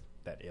with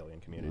that alien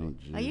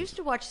community. I used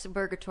to watch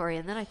Suburgatory,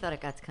 and then I thought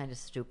it got kind of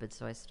stupid,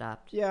 so I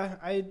stopped. Yeah,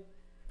 I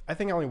I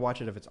think I only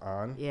watch it if it's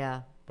on.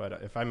 Yeah.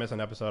 But if I miss an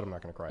episode, I'm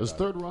not going to cry. Is about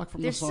Third it. Rock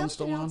from There's the Sun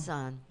something still on? else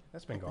on.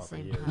 That's been at gone the for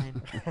same years.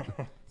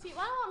 time. See,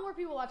 why don't more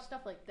people watch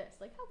stuff like this?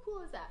 Like, how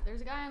cool is that? There's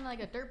a guy on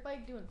like a dirt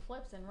bike doing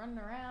flips and running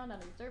around on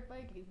his dirt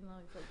bike, even though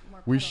he's like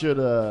more. We should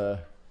That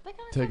kind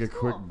of take a stuff's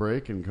quick cool.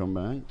 break and come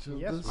back to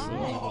Yes, this. we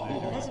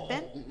will. Has it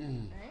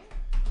been?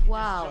 Right?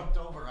 Wow. Jumped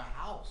over a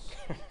house.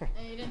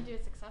 And you didn't do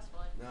it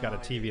successfully. Got a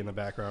TV in the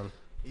background.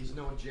 He's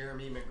no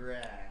Jeremy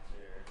McGrath.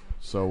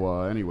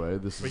 So anyway,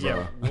 this is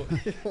yeah,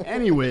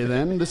 anyway.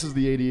 Then this is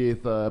the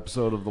 88th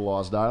episode of The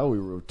Lost Dial. We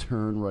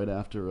return right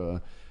after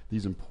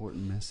these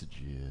important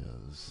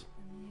messages.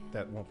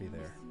 That won't be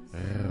there.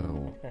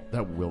 Oh,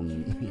 that will.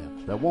 Yeah,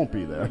 that won't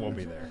be there. That won't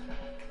be there.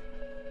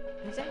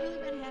 Has that really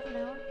been half an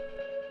hour?